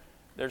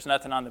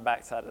nothing on the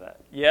backside of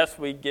that. Yes,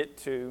 we get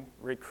to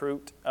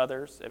recruit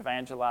others,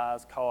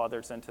 evangelize, call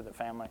others into the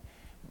family,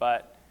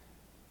 but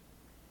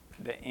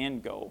the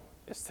end goal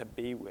is to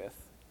be with,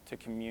 to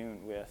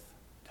commune with,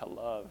 to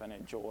love and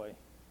enjoy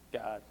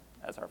God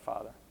as our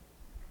Father.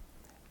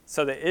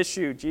 So the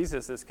issue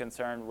Jesus is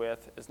concerned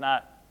with is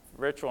not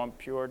ritual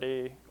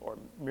impurity or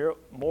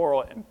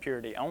moral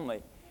impurity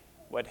only.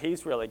 What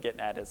he's really getting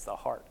at is the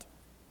heart.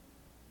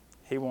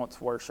 He wants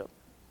worship,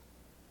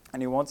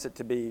 and he wants it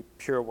to be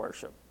pure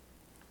worship.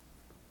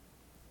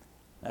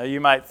 Now you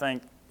might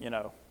think,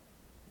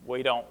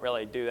 we don't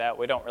really do that.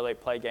 We don't really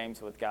play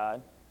games with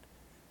God.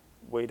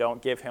 We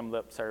don't give him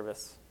lip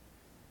service.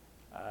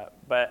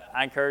 But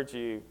I encourage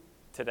you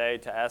today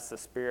to ask the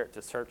Spirit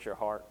to search your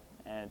heart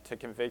and to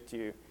convict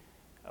you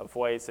of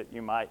ways that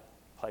you might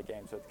play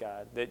games with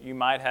God, that you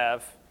might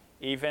have,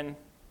 even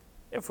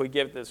if we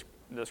give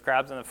the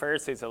scribes and the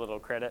Pharisees a little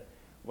credit,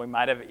 we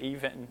might have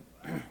even,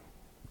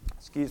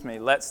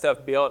 let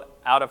stuff build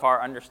out of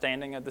our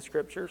understanding of the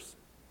Scriptures,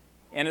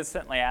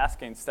 innocently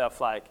asking stuff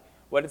like,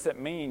 what does it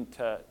mean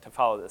to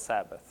follow the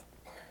Sabbath?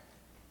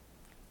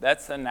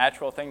 That's a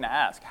natural thing to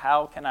ask.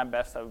 How can I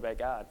best obey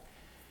God?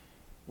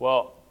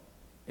 Well,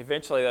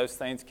 eventually those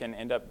things can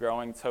end up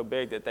growing so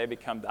big that they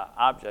become the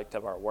object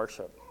of our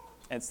worship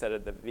instead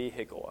of the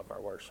vehicle of our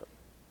worship.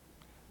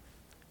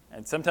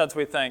 And sometimes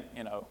we think,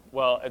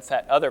 it's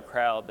that other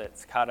crowd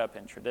that's caught up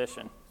in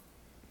tradition,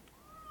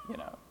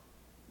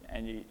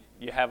 and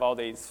you have all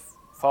these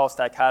false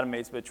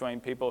dichotomies between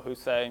people who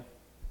say,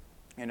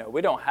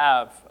 we don't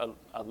have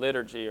a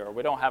liturgy or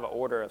we don't have an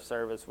order of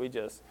service. We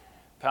just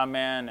come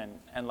in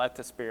and let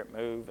the Spirit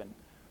move. And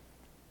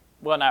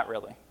well, not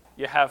really.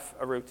 You have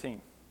a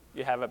routine.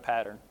 You have a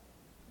pattern.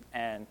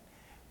 And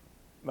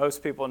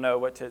most people know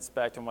what to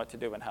expect and what to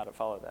do and how to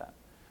follow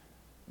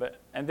that.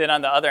 And then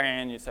on the other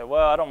hand, you say,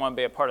 well, I don't want to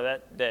be a part of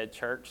that dead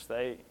church.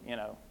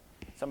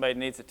 Somebody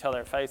needs to tell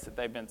their face that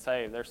they've been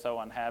saved. They're so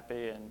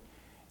unhappy and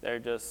they're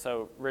just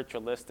so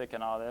ritualistic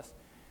and all this.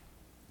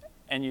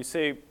 And you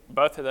see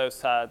both of those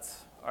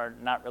sides are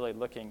not really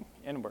looking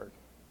inward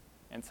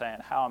and saying,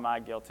 how am I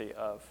guilty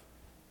of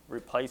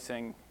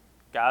replacing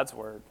God's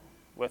word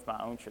with my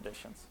own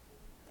traditions?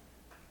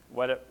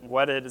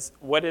 What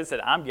is it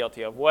I'm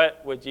guilty of?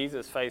 What would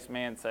Jesus face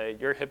me and say,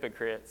 you're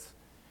hypocrites,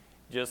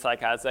 just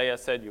like Isaiah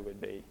said you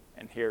would be,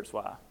 and here's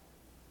why,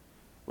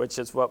 which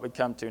is what we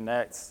come to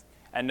next.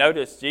 And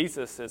notice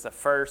Jesus is the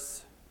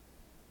first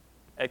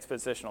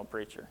expositional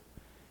preacher.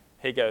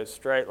 He goes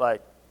straight,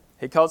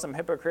 he calls them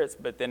hypocrites,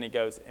 but then he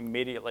goes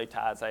immediately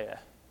to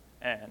Isaiah.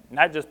 And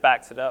not just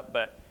backs it up,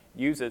 but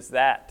uses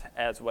that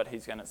as what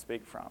he's going to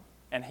speak from.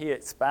 And he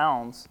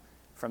expounds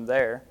from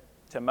there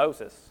to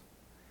Moses.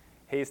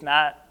 He's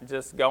not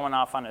just going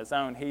off on his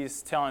own.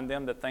 He's telling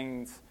them the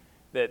things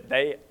that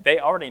they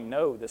already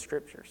know the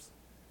Scriptures.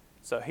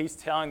 So he's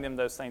telling them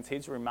those things.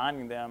 He's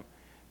reminding them,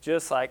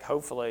 just like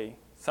hopefully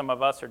some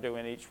of us are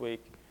doing each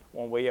week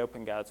when we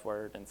open God's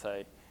Word and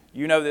say,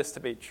 you know this to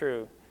be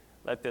true.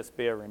 Let this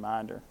be a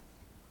reminder.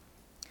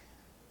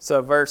 So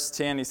verse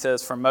 10, he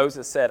says, for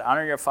Moses said,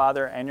 honor your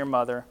father and your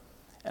mother,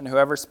 and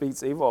whoever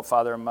speaks evil of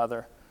father or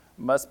mother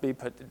must be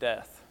put to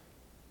death.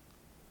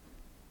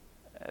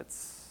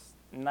 It's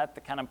not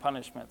the kind of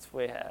punishments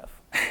we have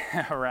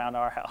around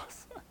our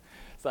house.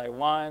 It's like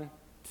 1,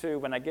 2,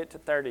 when I get to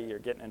 30, you're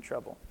getting in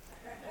trouble.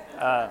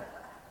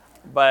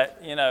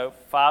 But,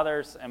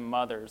 fathers and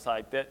mothers,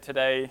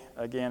 today,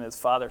 again, is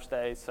Father's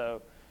Day,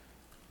 so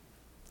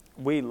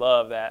we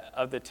love that.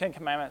 Of the 10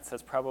 Commandments,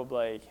 that's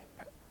probably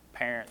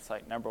parents,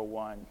 number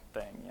one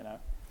thing,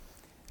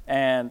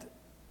 And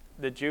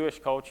the Jewish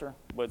culture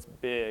was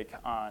big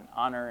on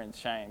honor and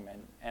shame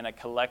and a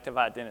collective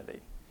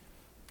identity.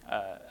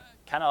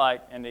 Kind of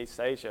like in East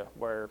Asia,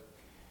 where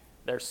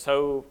they're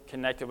so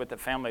connected with the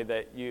family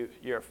that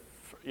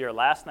your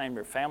last name,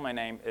 your family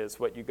name, is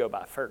what you go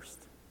by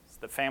first. It's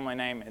the family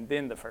name and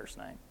then the first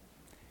name.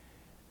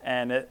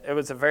 And it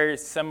was a very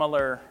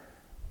similar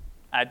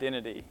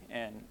identity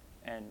in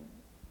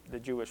the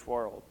Jewish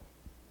world.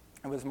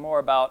 It was more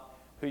about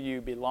who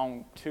you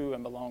belong to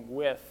and belong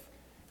with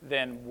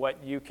than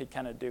what you could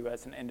kind of do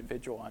as an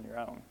individual on your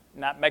own.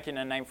 Not making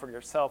a name for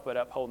yourself, but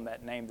upholding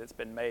that name that's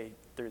been made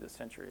through the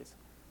centuries.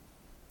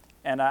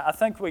 And I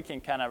think we can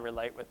kind of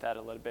relate with that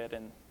a little bit.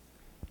 And,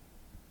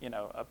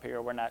 up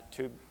here, we're not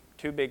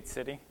too big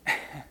city.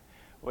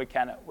 we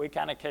kind of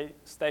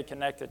stay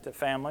connected to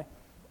family.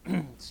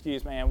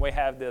 And we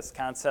have this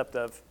concept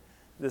of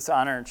this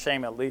honor and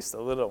shame at least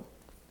a little.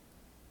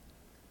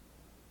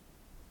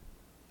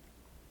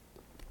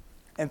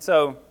 And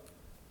so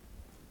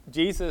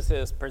Jesus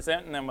is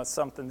presenting them with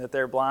something that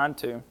they're blind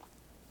to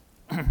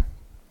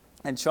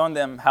and showing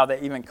them how they,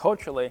 even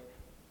culturally,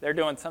 they're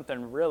doing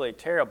something really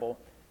terrible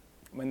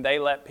when they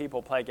let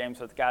people play games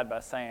with God by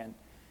saying,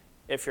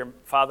 if your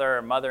father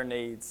or mother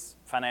needs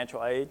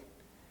financial aid,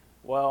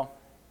 well,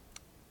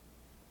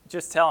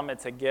 just tell them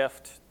it's a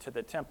gift to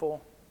the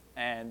temple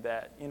and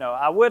that,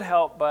 I would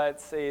help, but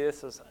see,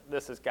 this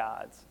is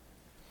God's.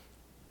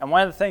 And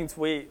one of the things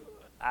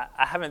I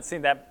haven't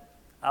seen that,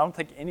 I don't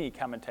think any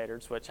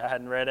commentators, which I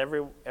hadn't read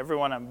every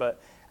one of them,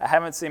 but I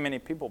haven't seen many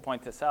people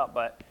point this out,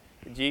 but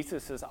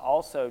Jesus is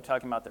also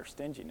talking about their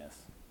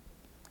stinginess.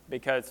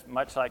 Because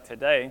much like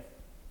today,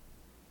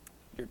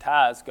 your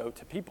tithes go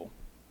to people,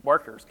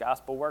 workers,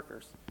 gospel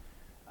workers.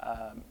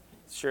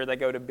 Sure, they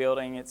go to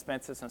building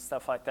expenses and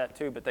stuff like that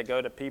too, but they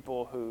go to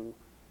people who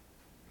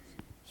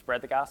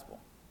spread the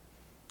gospel.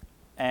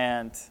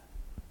 And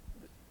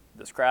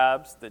the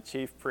scribes, the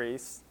chief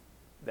priests,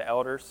 the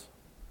elders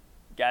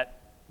got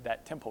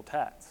that temple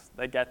tax.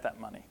 They got that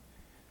money.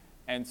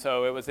 And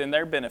so it was in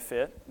their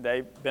benefit.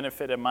 They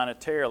benefited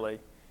monetarily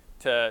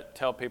to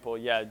tell people,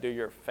 yeah, do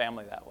your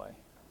family that way.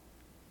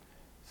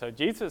 So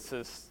Jesus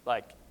is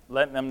like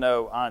letting them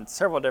know on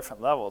several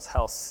different levels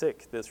how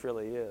sick this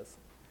really is.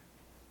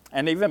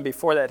 And even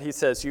before that, he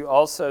says, you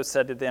also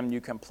said to them,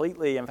 you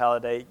completely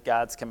invalidate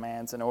God's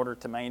commands in order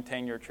to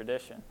maintain your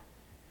tradition.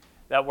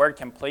 That word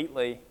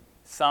completely,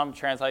 some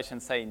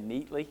translations say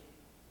neatly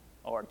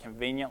or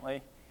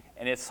conveniently,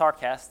 and it's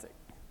sarcastic.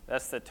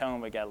 That's the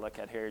tone we got to look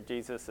at here.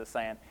 Jesus is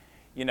saying,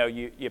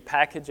 you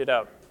package it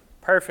up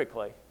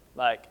perfectly.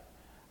 Like,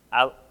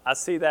 I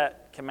see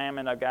that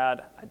commandment of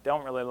God. I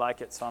don't really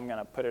like it, so I'm going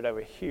to put it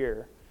over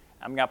here.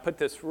 I'm going to put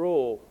this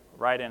rule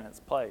right in its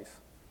place.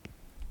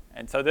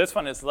 And so this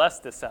one is less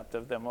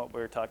deceptive than what we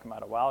were talking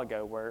about a while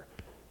ago, where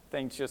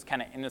things just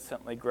kind of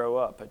innocently grow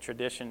up. A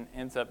tradition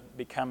ends up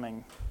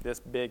becoming this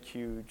big,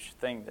 huge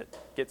thing that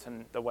gets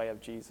in the way of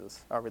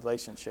Jesus, our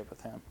relationship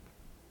with him.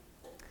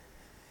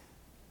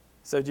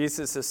 So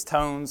Jesus'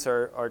 tones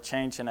are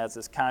changing as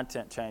his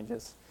content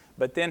changes.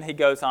 But then he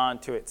goes on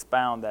to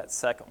expound that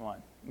second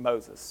one,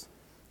 Moses.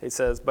 He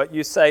says, but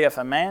you say, if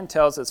a man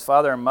tells his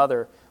father and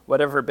mother,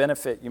 whatever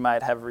benefit you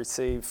might have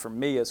received from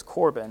me as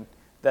Corban,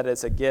 that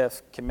is a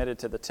gift committed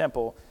to the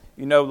temple,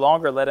 you no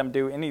longer let him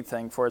do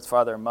anything for his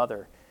father and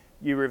mother.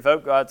 You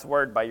revoke God's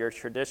word by your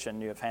tradition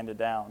you have handed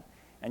down,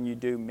 and you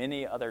do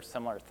many other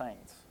similar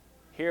things.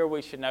 Here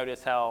we should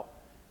notice how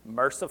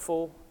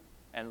merciful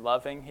and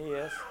loving he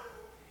is.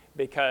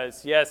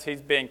 Because, yes,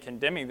 he's been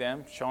condemning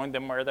them, showing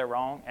them where they're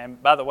wrong.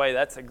 And by the way,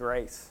 that's a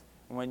grace.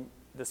 When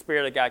the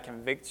Spirit of God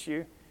convicts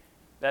you,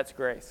 that's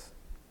grace.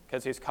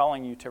 Because he's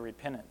calling you to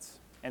repentance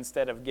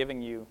instead of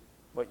giving you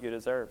what you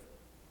deserve.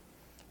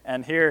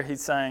 And here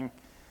he's saying,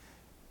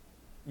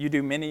 you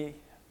do many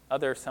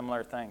other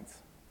similar things.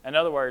 In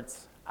other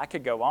words, I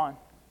could go on.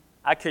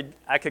 I could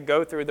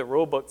go through the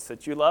rule books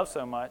that you love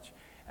so much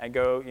and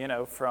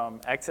go,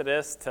 from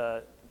Exodus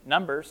to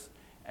Numbers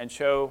and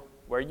show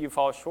where you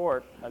fall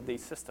short of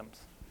these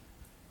systems.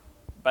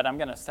 But I'm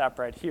going to stop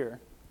right here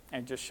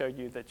and just show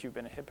you that you've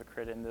been a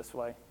hypocrite in this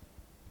way.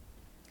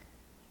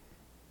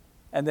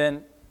 And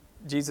then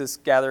Jesus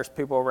gathers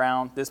people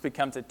around. This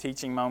becomes a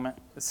teaching moment.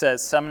 It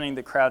says, summoning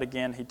the crowd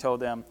again, he told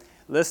them,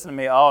 listen to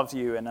me, all of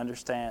you, and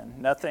understand.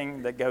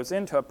 Nothing that goes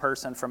into a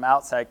person from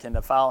outside can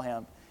defile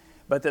him,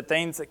 but the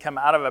things that come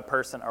out of a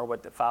person are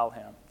what defile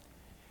him.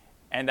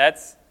 And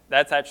that's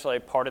actually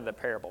part of the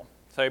parable.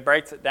 So he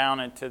breaks it down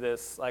into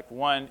this like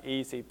one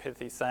easy,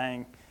 pithy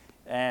saying,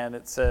 and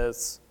it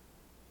says,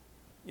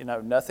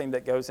 nothing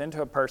that goes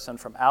into a person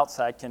from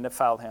outside can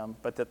defile him,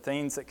 but the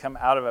things that come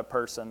out of a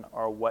person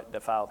are what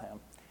defile him.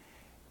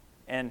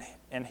 And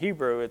in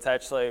Hebrew, it's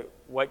actually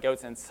what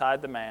goes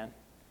inside the man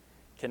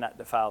cannot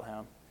defile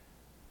him,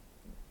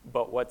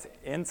 but what's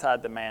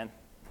inside the man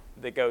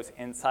that goes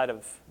inside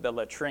of the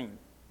latrine,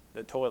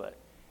 the toilet.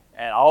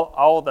 And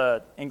all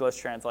the English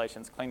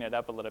translations clean it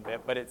up a little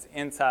bit, but it's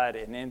inside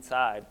and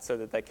inside so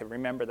that they can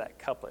remember that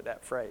couplet,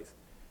 that phrase.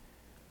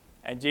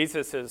 And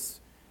Jesus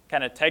is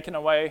kind of taking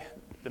away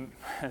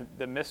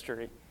the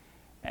mystery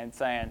and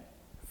saying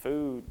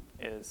food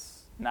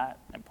is not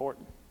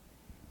important.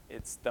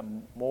 It's the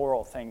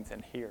moral things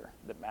in here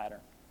that matter.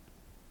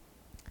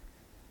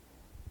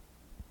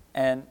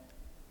 And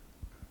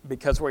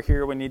because we're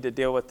here, we need to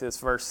deal with this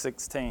verse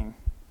 16.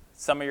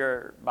 Some of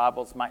your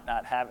Bibles might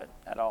not have it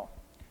at all.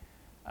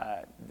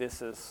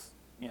 This is,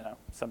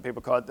 some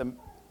people call it the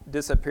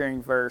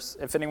disappearing verse.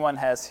 If anyone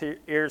has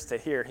ears to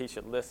hear, he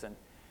should listen.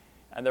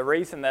 And the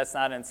reason that's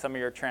not in some of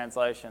your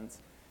translations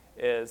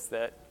is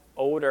that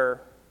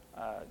older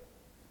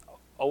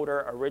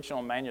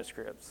original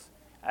manuscripts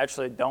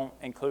actually don't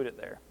include it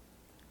there.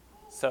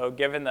 So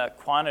given the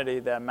quantity,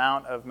 the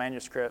amount of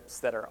manuscripts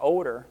that are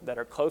older, that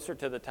are closer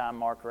to the time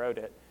Mark wrote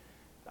it,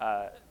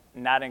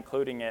 not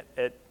including it,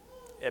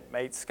 it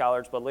made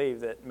scholars believe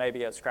that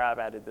maybe a scribe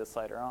added this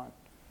later on.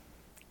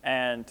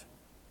 And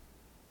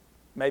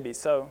maybe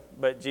so,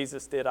 but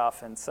Jesus did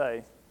often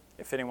say,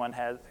 if anyone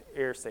has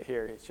ears to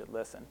hear, he should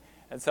listen.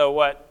 And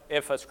so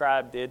if a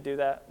scribe did do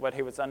that, what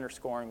he was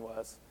underscoring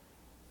was,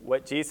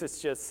 what Jesus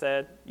just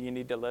said, you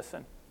need to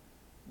listen.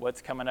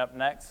 What's coming up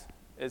next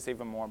is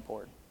even more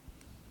important.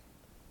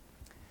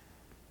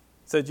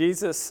 So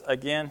Jesus,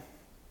 again,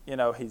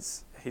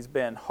 he's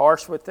been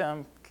harsh with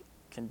them,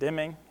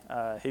 condemning.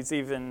 He's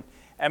even,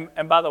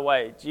 and by the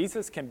way,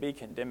 Jesus can be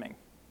condemning.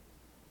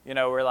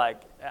 We're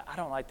like, I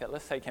don't like that.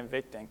 Let's say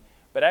convicting.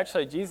 But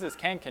actually, Jesus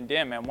can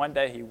condemn, and one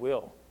day he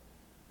will.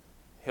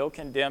 He'll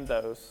condemn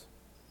those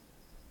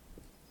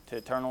to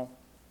eternal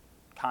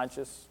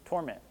conscious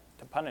torment,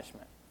 to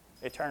punishment,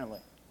 eternally.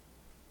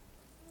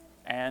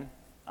 And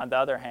on the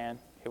other hand,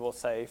 he will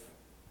save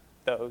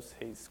those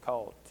he's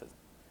called to.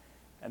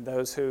 and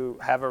those who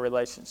have a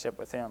relationship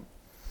with him.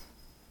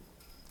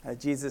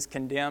 Jesus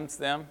condemns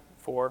them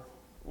for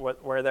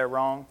where they're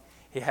wrong.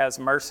 He has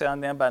mercy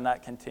on them by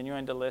not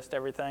continuing to list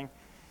everything.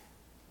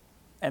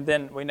 And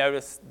then we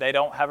notice they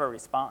don't have a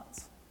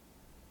response.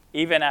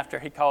 Even after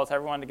he calls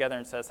everyone together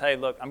and says, hey,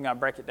 look, I'm going to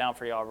break it down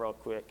for y'all real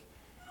quick.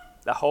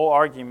 The whole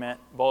argument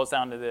boils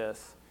down to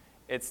this.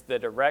 It's the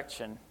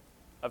direction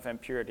of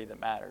impurity that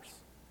matters.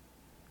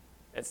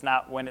 It's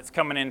not when it's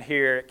coming in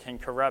here, it can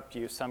corrupt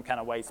you some kind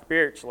of way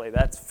spiritually.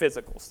 That's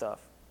physical stuff.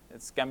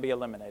 It's going to be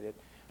eliminated.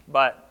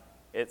 But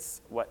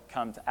it's what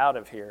comes out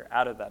of here,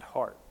 out of that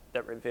heart,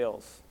 that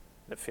reveals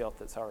the filth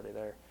that's already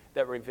there,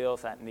 that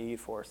reveals that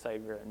need for a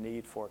Savior, a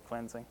need for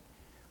cleansing.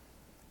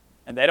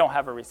 And they don't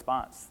have a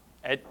response.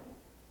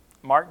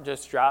 Mark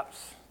just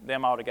drops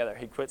them all together.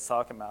 He quits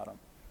talking about them.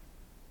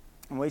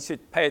 And we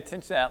should pay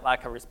attention to that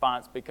like a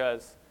response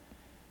because,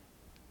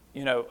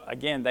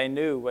 again, they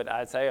knew what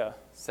Isaiah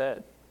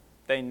said.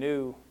 They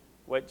knew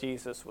what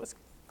Jesus was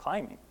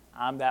claiming.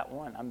 I'm that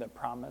one. I'm the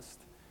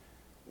promised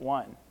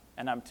one.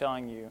 And I'm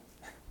telling you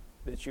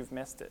that you've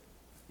missed it.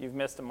 You've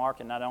missed the mark.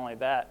 And not only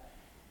that,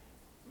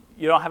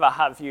 you don't have a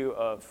high view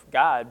of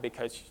God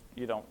because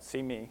you don't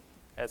see me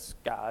as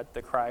God,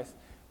 the Christ.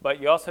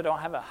 But you also don't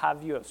have a high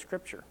view of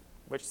Scripture,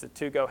 which the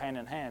two go hand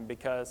in hand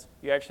because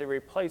you actually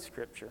replace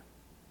Scripture.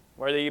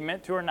 Whether you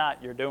meant to or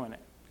not, you're doing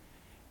it.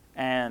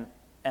 And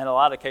in a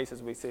lot of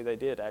cases we see they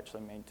did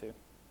actually mean to.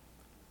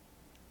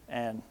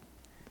 And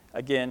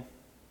again,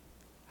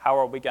 how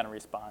are we going to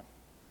respond?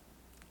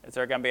 Is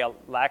there going to be a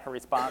lack of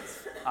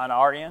response on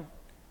our end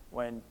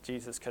when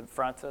Jesus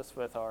confronts us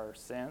with our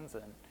sins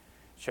and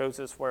shows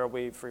us where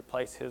we've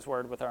replaced his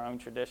word with our own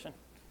tradition?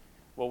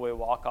 Will we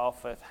walk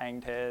off with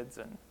hanged heads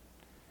and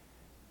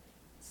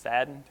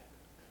saddened?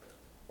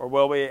 Or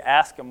will we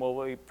ask him, will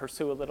we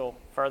pursue a little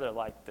further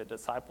like the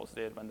disciples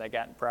did when they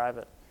got in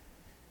private?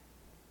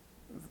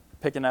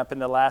 Picking up in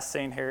the last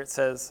scene here, it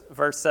says,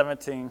 verse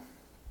 17,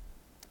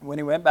 when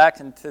he went back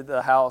into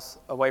the house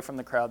away from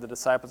the crowd, the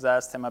disciples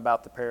asked him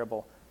about the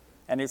parable.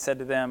 And he said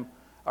to them,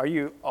 are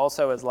you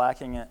also as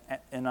lacking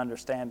in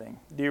understanding?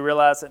 Do you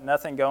realize that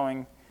nothing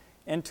going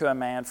into a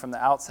man from the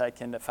outside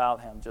can defile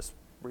him? Just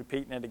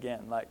repeating it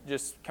again, like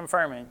just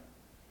confirming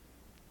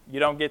you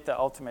don't get the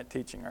ultimate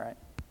teaching, right?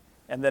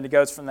 And then it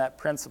goes from that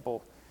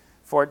principle.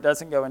 For it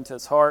doesn't go into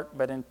his heart,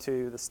 but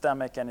into the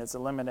stomach and is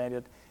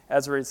eliminated.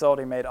 As a result,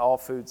 he made all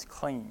foods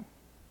clean.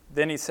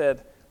 Then he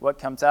said, what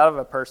comes out of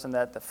a person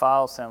that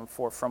defiles him?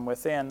 For from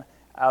within,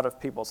 out of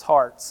people's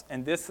hearts.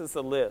 And this is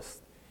the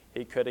list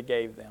he could have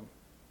gave them,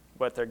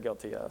 what they're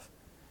guilty of.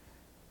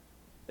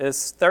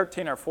 It's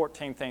 13 or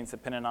 14 things,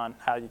 depending on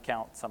how you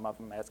count some of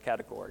them as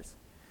categories.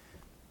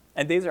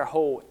 And these are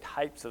whole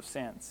types of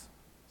sins.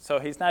 So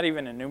he's not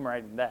even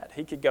enumerating that.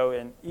 He could go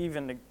in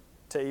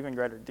to even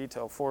greater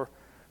detail. For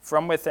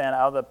from within,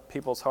 out of the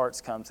people's hearts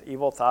comes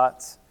evil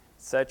thoughts,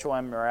 sexual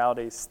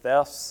immoralities,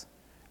 thefts,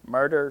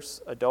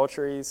 murders,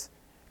 adulteries,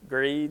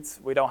 greeds.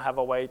 We don't have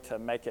a way to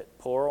make it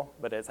plural,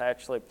 but it's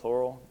actually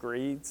plural.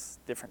 Greeds,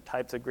 different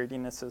types of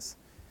greedinesses,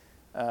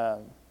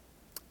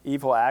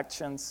 evil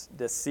actions,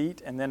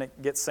 deceit, and then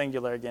it gets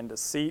singular again,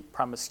 deceit,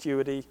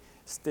 promiscuity,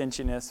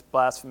 stinginess,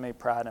 blasphemy,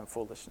 pride, and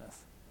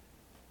foolishness.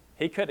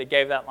 He could have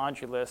gave that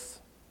laundry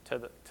list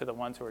to the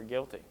ones who were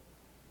guilty.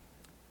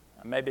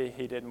 Maybe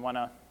he didn't want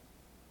to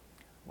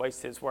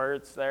waste his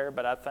words there,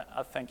 but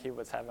I think he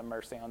was having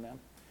mercy on them.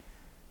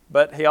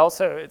 But he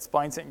also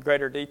explains it in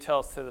greater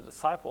details to the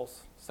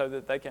disciples so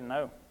that they can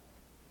know.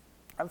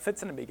 I'm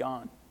fixing to be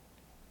gone.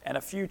 In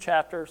a few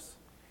chapters,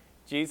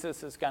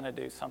 Jesus is going to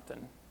do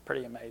something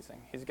pretty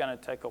amazing. He's going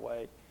to take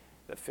away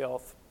the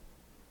filth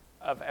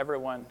of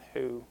everyone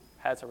who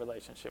has a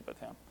relationship with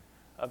him,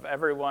 of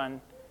everyone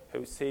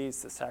who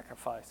sees the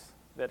sacrifice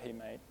that he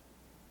made,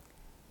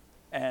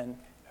 and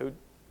who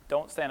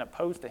don't stand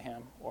opposed to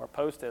him or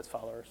opposed to his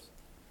followers,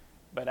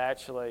 but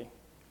actually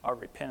are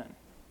repentant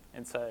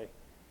and say,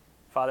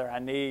 Father, I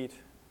need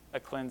a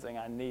cleansing.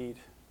 I need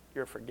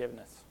your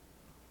forgiveness.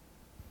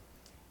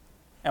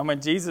 And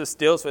when Jesus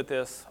deals with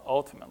this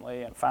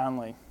ultimately and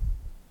finally,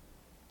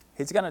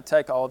 he's going to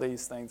take all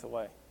these things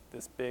away,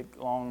 this big,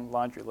 long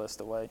laundry list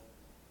away.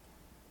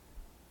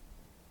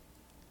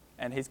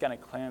 And he's going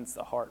to cleanse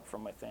the heart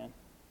from within.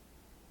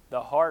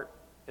 The heart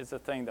is the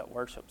thing that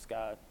worships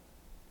God.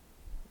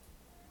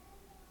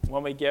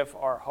 When we give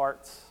our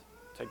hearts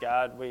to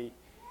God,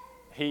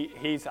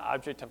 he's the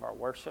object of our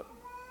worship.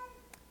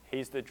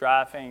 He's the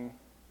driving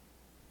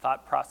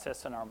thought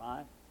process in our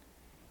mind.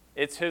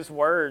 It's his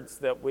words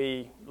that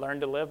we learn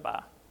to live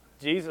by.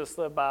 Jesus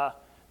lived by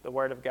the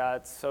word of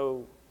God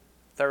so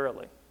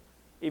thoroughly.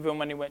 Even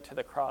when he went to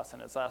the cross,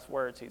 in his last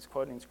words, he's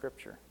quoting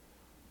Scripture.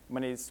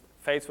 When he's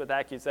faced with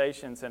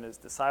accusations and his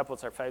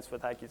disciples are faced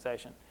with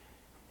accusation,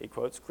 he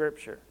quotes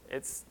Scripture.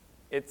 It's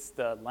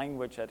the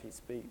language that he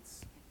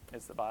speaks.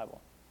 It's the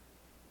Bible.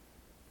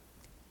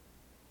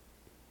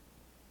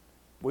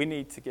 We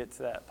need to get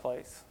to that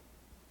place.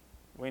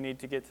 We need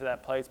to get to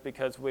that place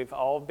because we've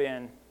all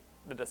been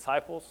the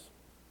disciples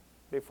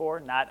before,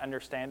 not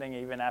understanding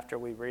even after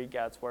we read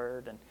God's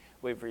word and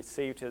we've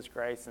received his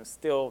grace, and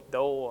still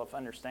dull of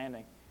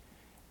understanding.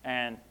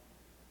 And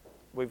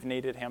we've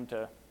needed him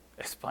to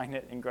explain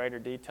it in greater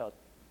detail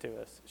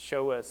to us,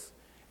 show us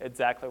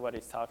exactly what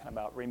he's talking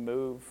about,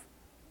 remove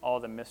all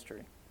the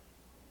mystery.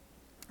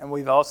 And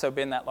we've also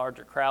been that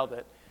larger crowd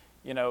that,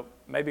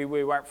 maybe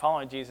we weren't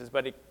following Jesus,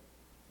 but he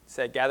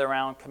said, gather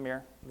around, come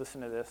here,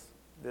 listen to this.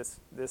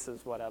 This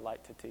is what I'd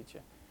like to teach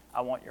you.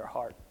 I want your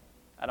heart.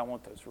 I don't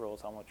want those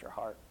rules. I want your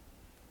heart.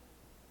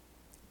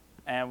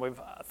 And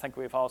I think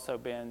we've also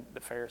been the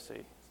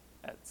Pharisee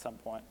at some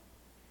point,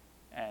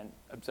 and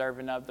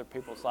observing other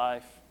people's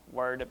life,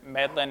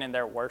 meddling in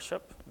their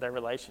worship, their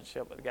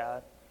relationship with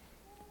God,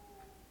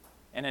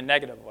 in a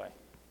negative way,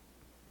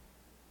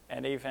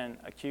 and even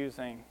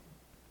accusing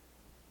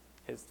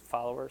his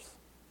followers,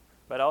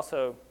 but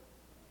also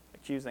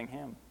accusing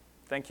him,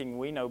 thinking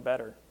we know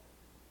better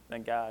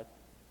than God,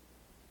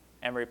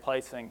 and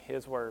replacing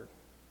his word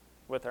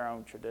with our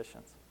own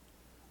traditions,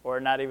 or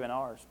not even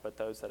ours, but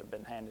those that have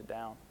been handed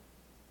down.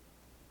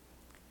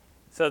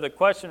 So the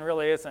question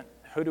really isn't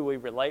who do we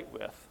relate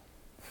with,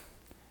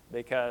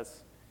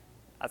 because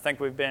I think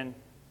we've been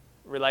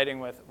relating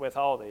with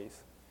all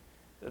these.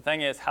 The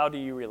thing is, how do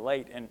you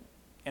relate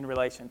in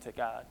relation to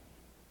God,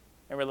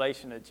 in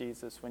relation to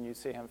Jesus when you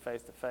see him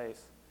face to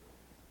face?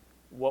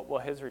 What will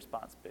his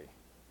response be?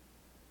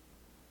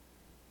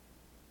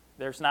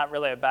 There's not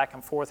really a back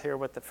and forth here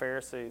with the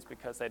Pharisees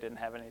because they didn't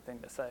have anything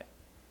to say.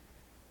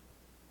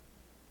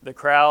 The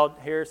crowd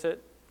hears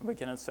it. We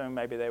can assume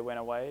maybe they went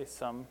away.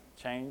 Some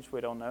changed.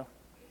 We don't know.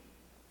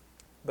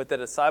 But the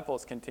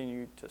disciples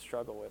continue to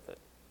struggle with it.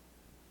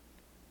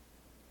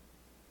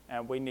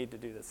 And we need to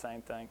do the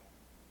same thing.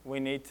 We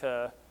need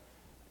to,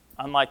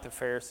 unlike the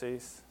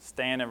Pharisees,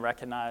 stand and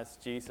recognize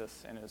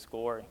Jesus in his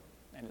glory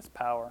and his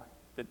power,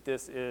 that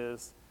this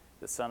is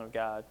the Son of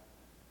God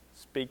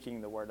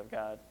speaking the word of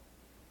God.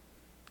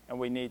 And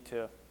we need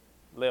to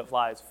live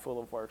lives full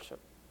of worship.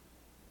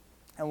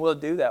 And we'll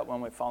do that when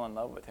we fall in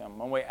love with him.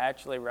 When we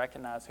actually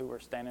recognize who we're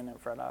standing in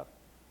front of,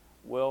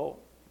 we'll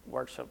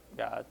worship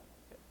God.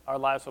 Our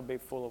lives will be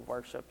full of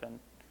worship. And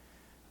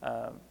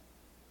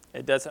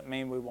it doesn't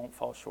mean we won't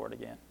fall short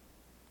again.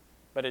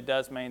 But it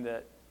does mean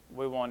that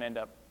we won't end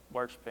up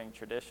worshiping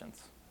traditions.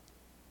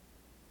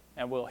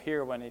 And we'll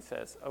hear when he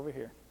says, over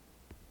here,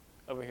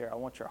 I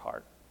want your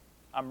heart.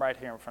 I'm right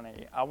here in front of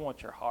you. I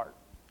want your heart.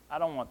 I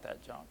don't want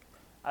that junk.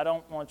 I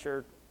don't want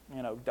your,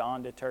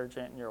 Dawn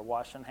detergent and your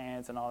washing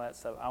hands and all that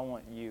stuff. I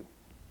want you.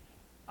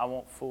 I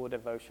want full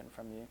devotion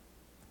from you.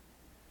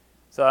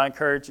 So I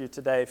encourage you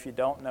today, if you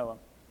don't know him,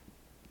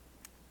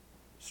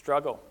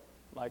 struggle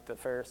like the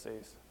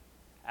Pharisees.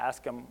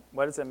 Ask him,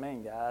 what does it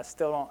mean, God?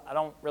 I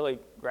don't really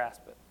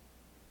grasp it.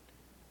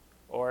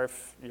 Or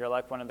if you're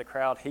like one of the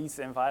crowd, he's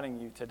inviting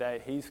you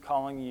today. He's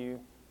calling you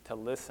to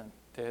listen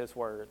to his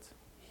words.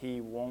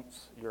 He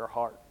wants your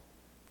heart.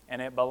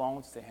 And it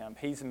belongs to him.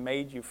 He's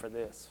made you for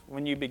this.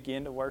 When you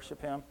begin to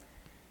worship him,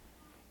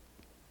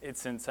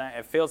 it's insane.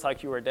 It feels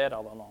like you were dead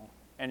all along.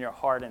 And your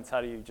heart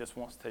inside of you just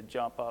wants to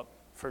jump up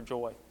for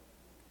joy.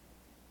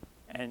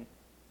 And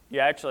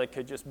you actually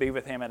could just be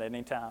with him at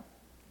any time.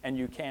 And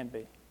you can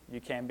be. You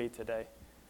can be today.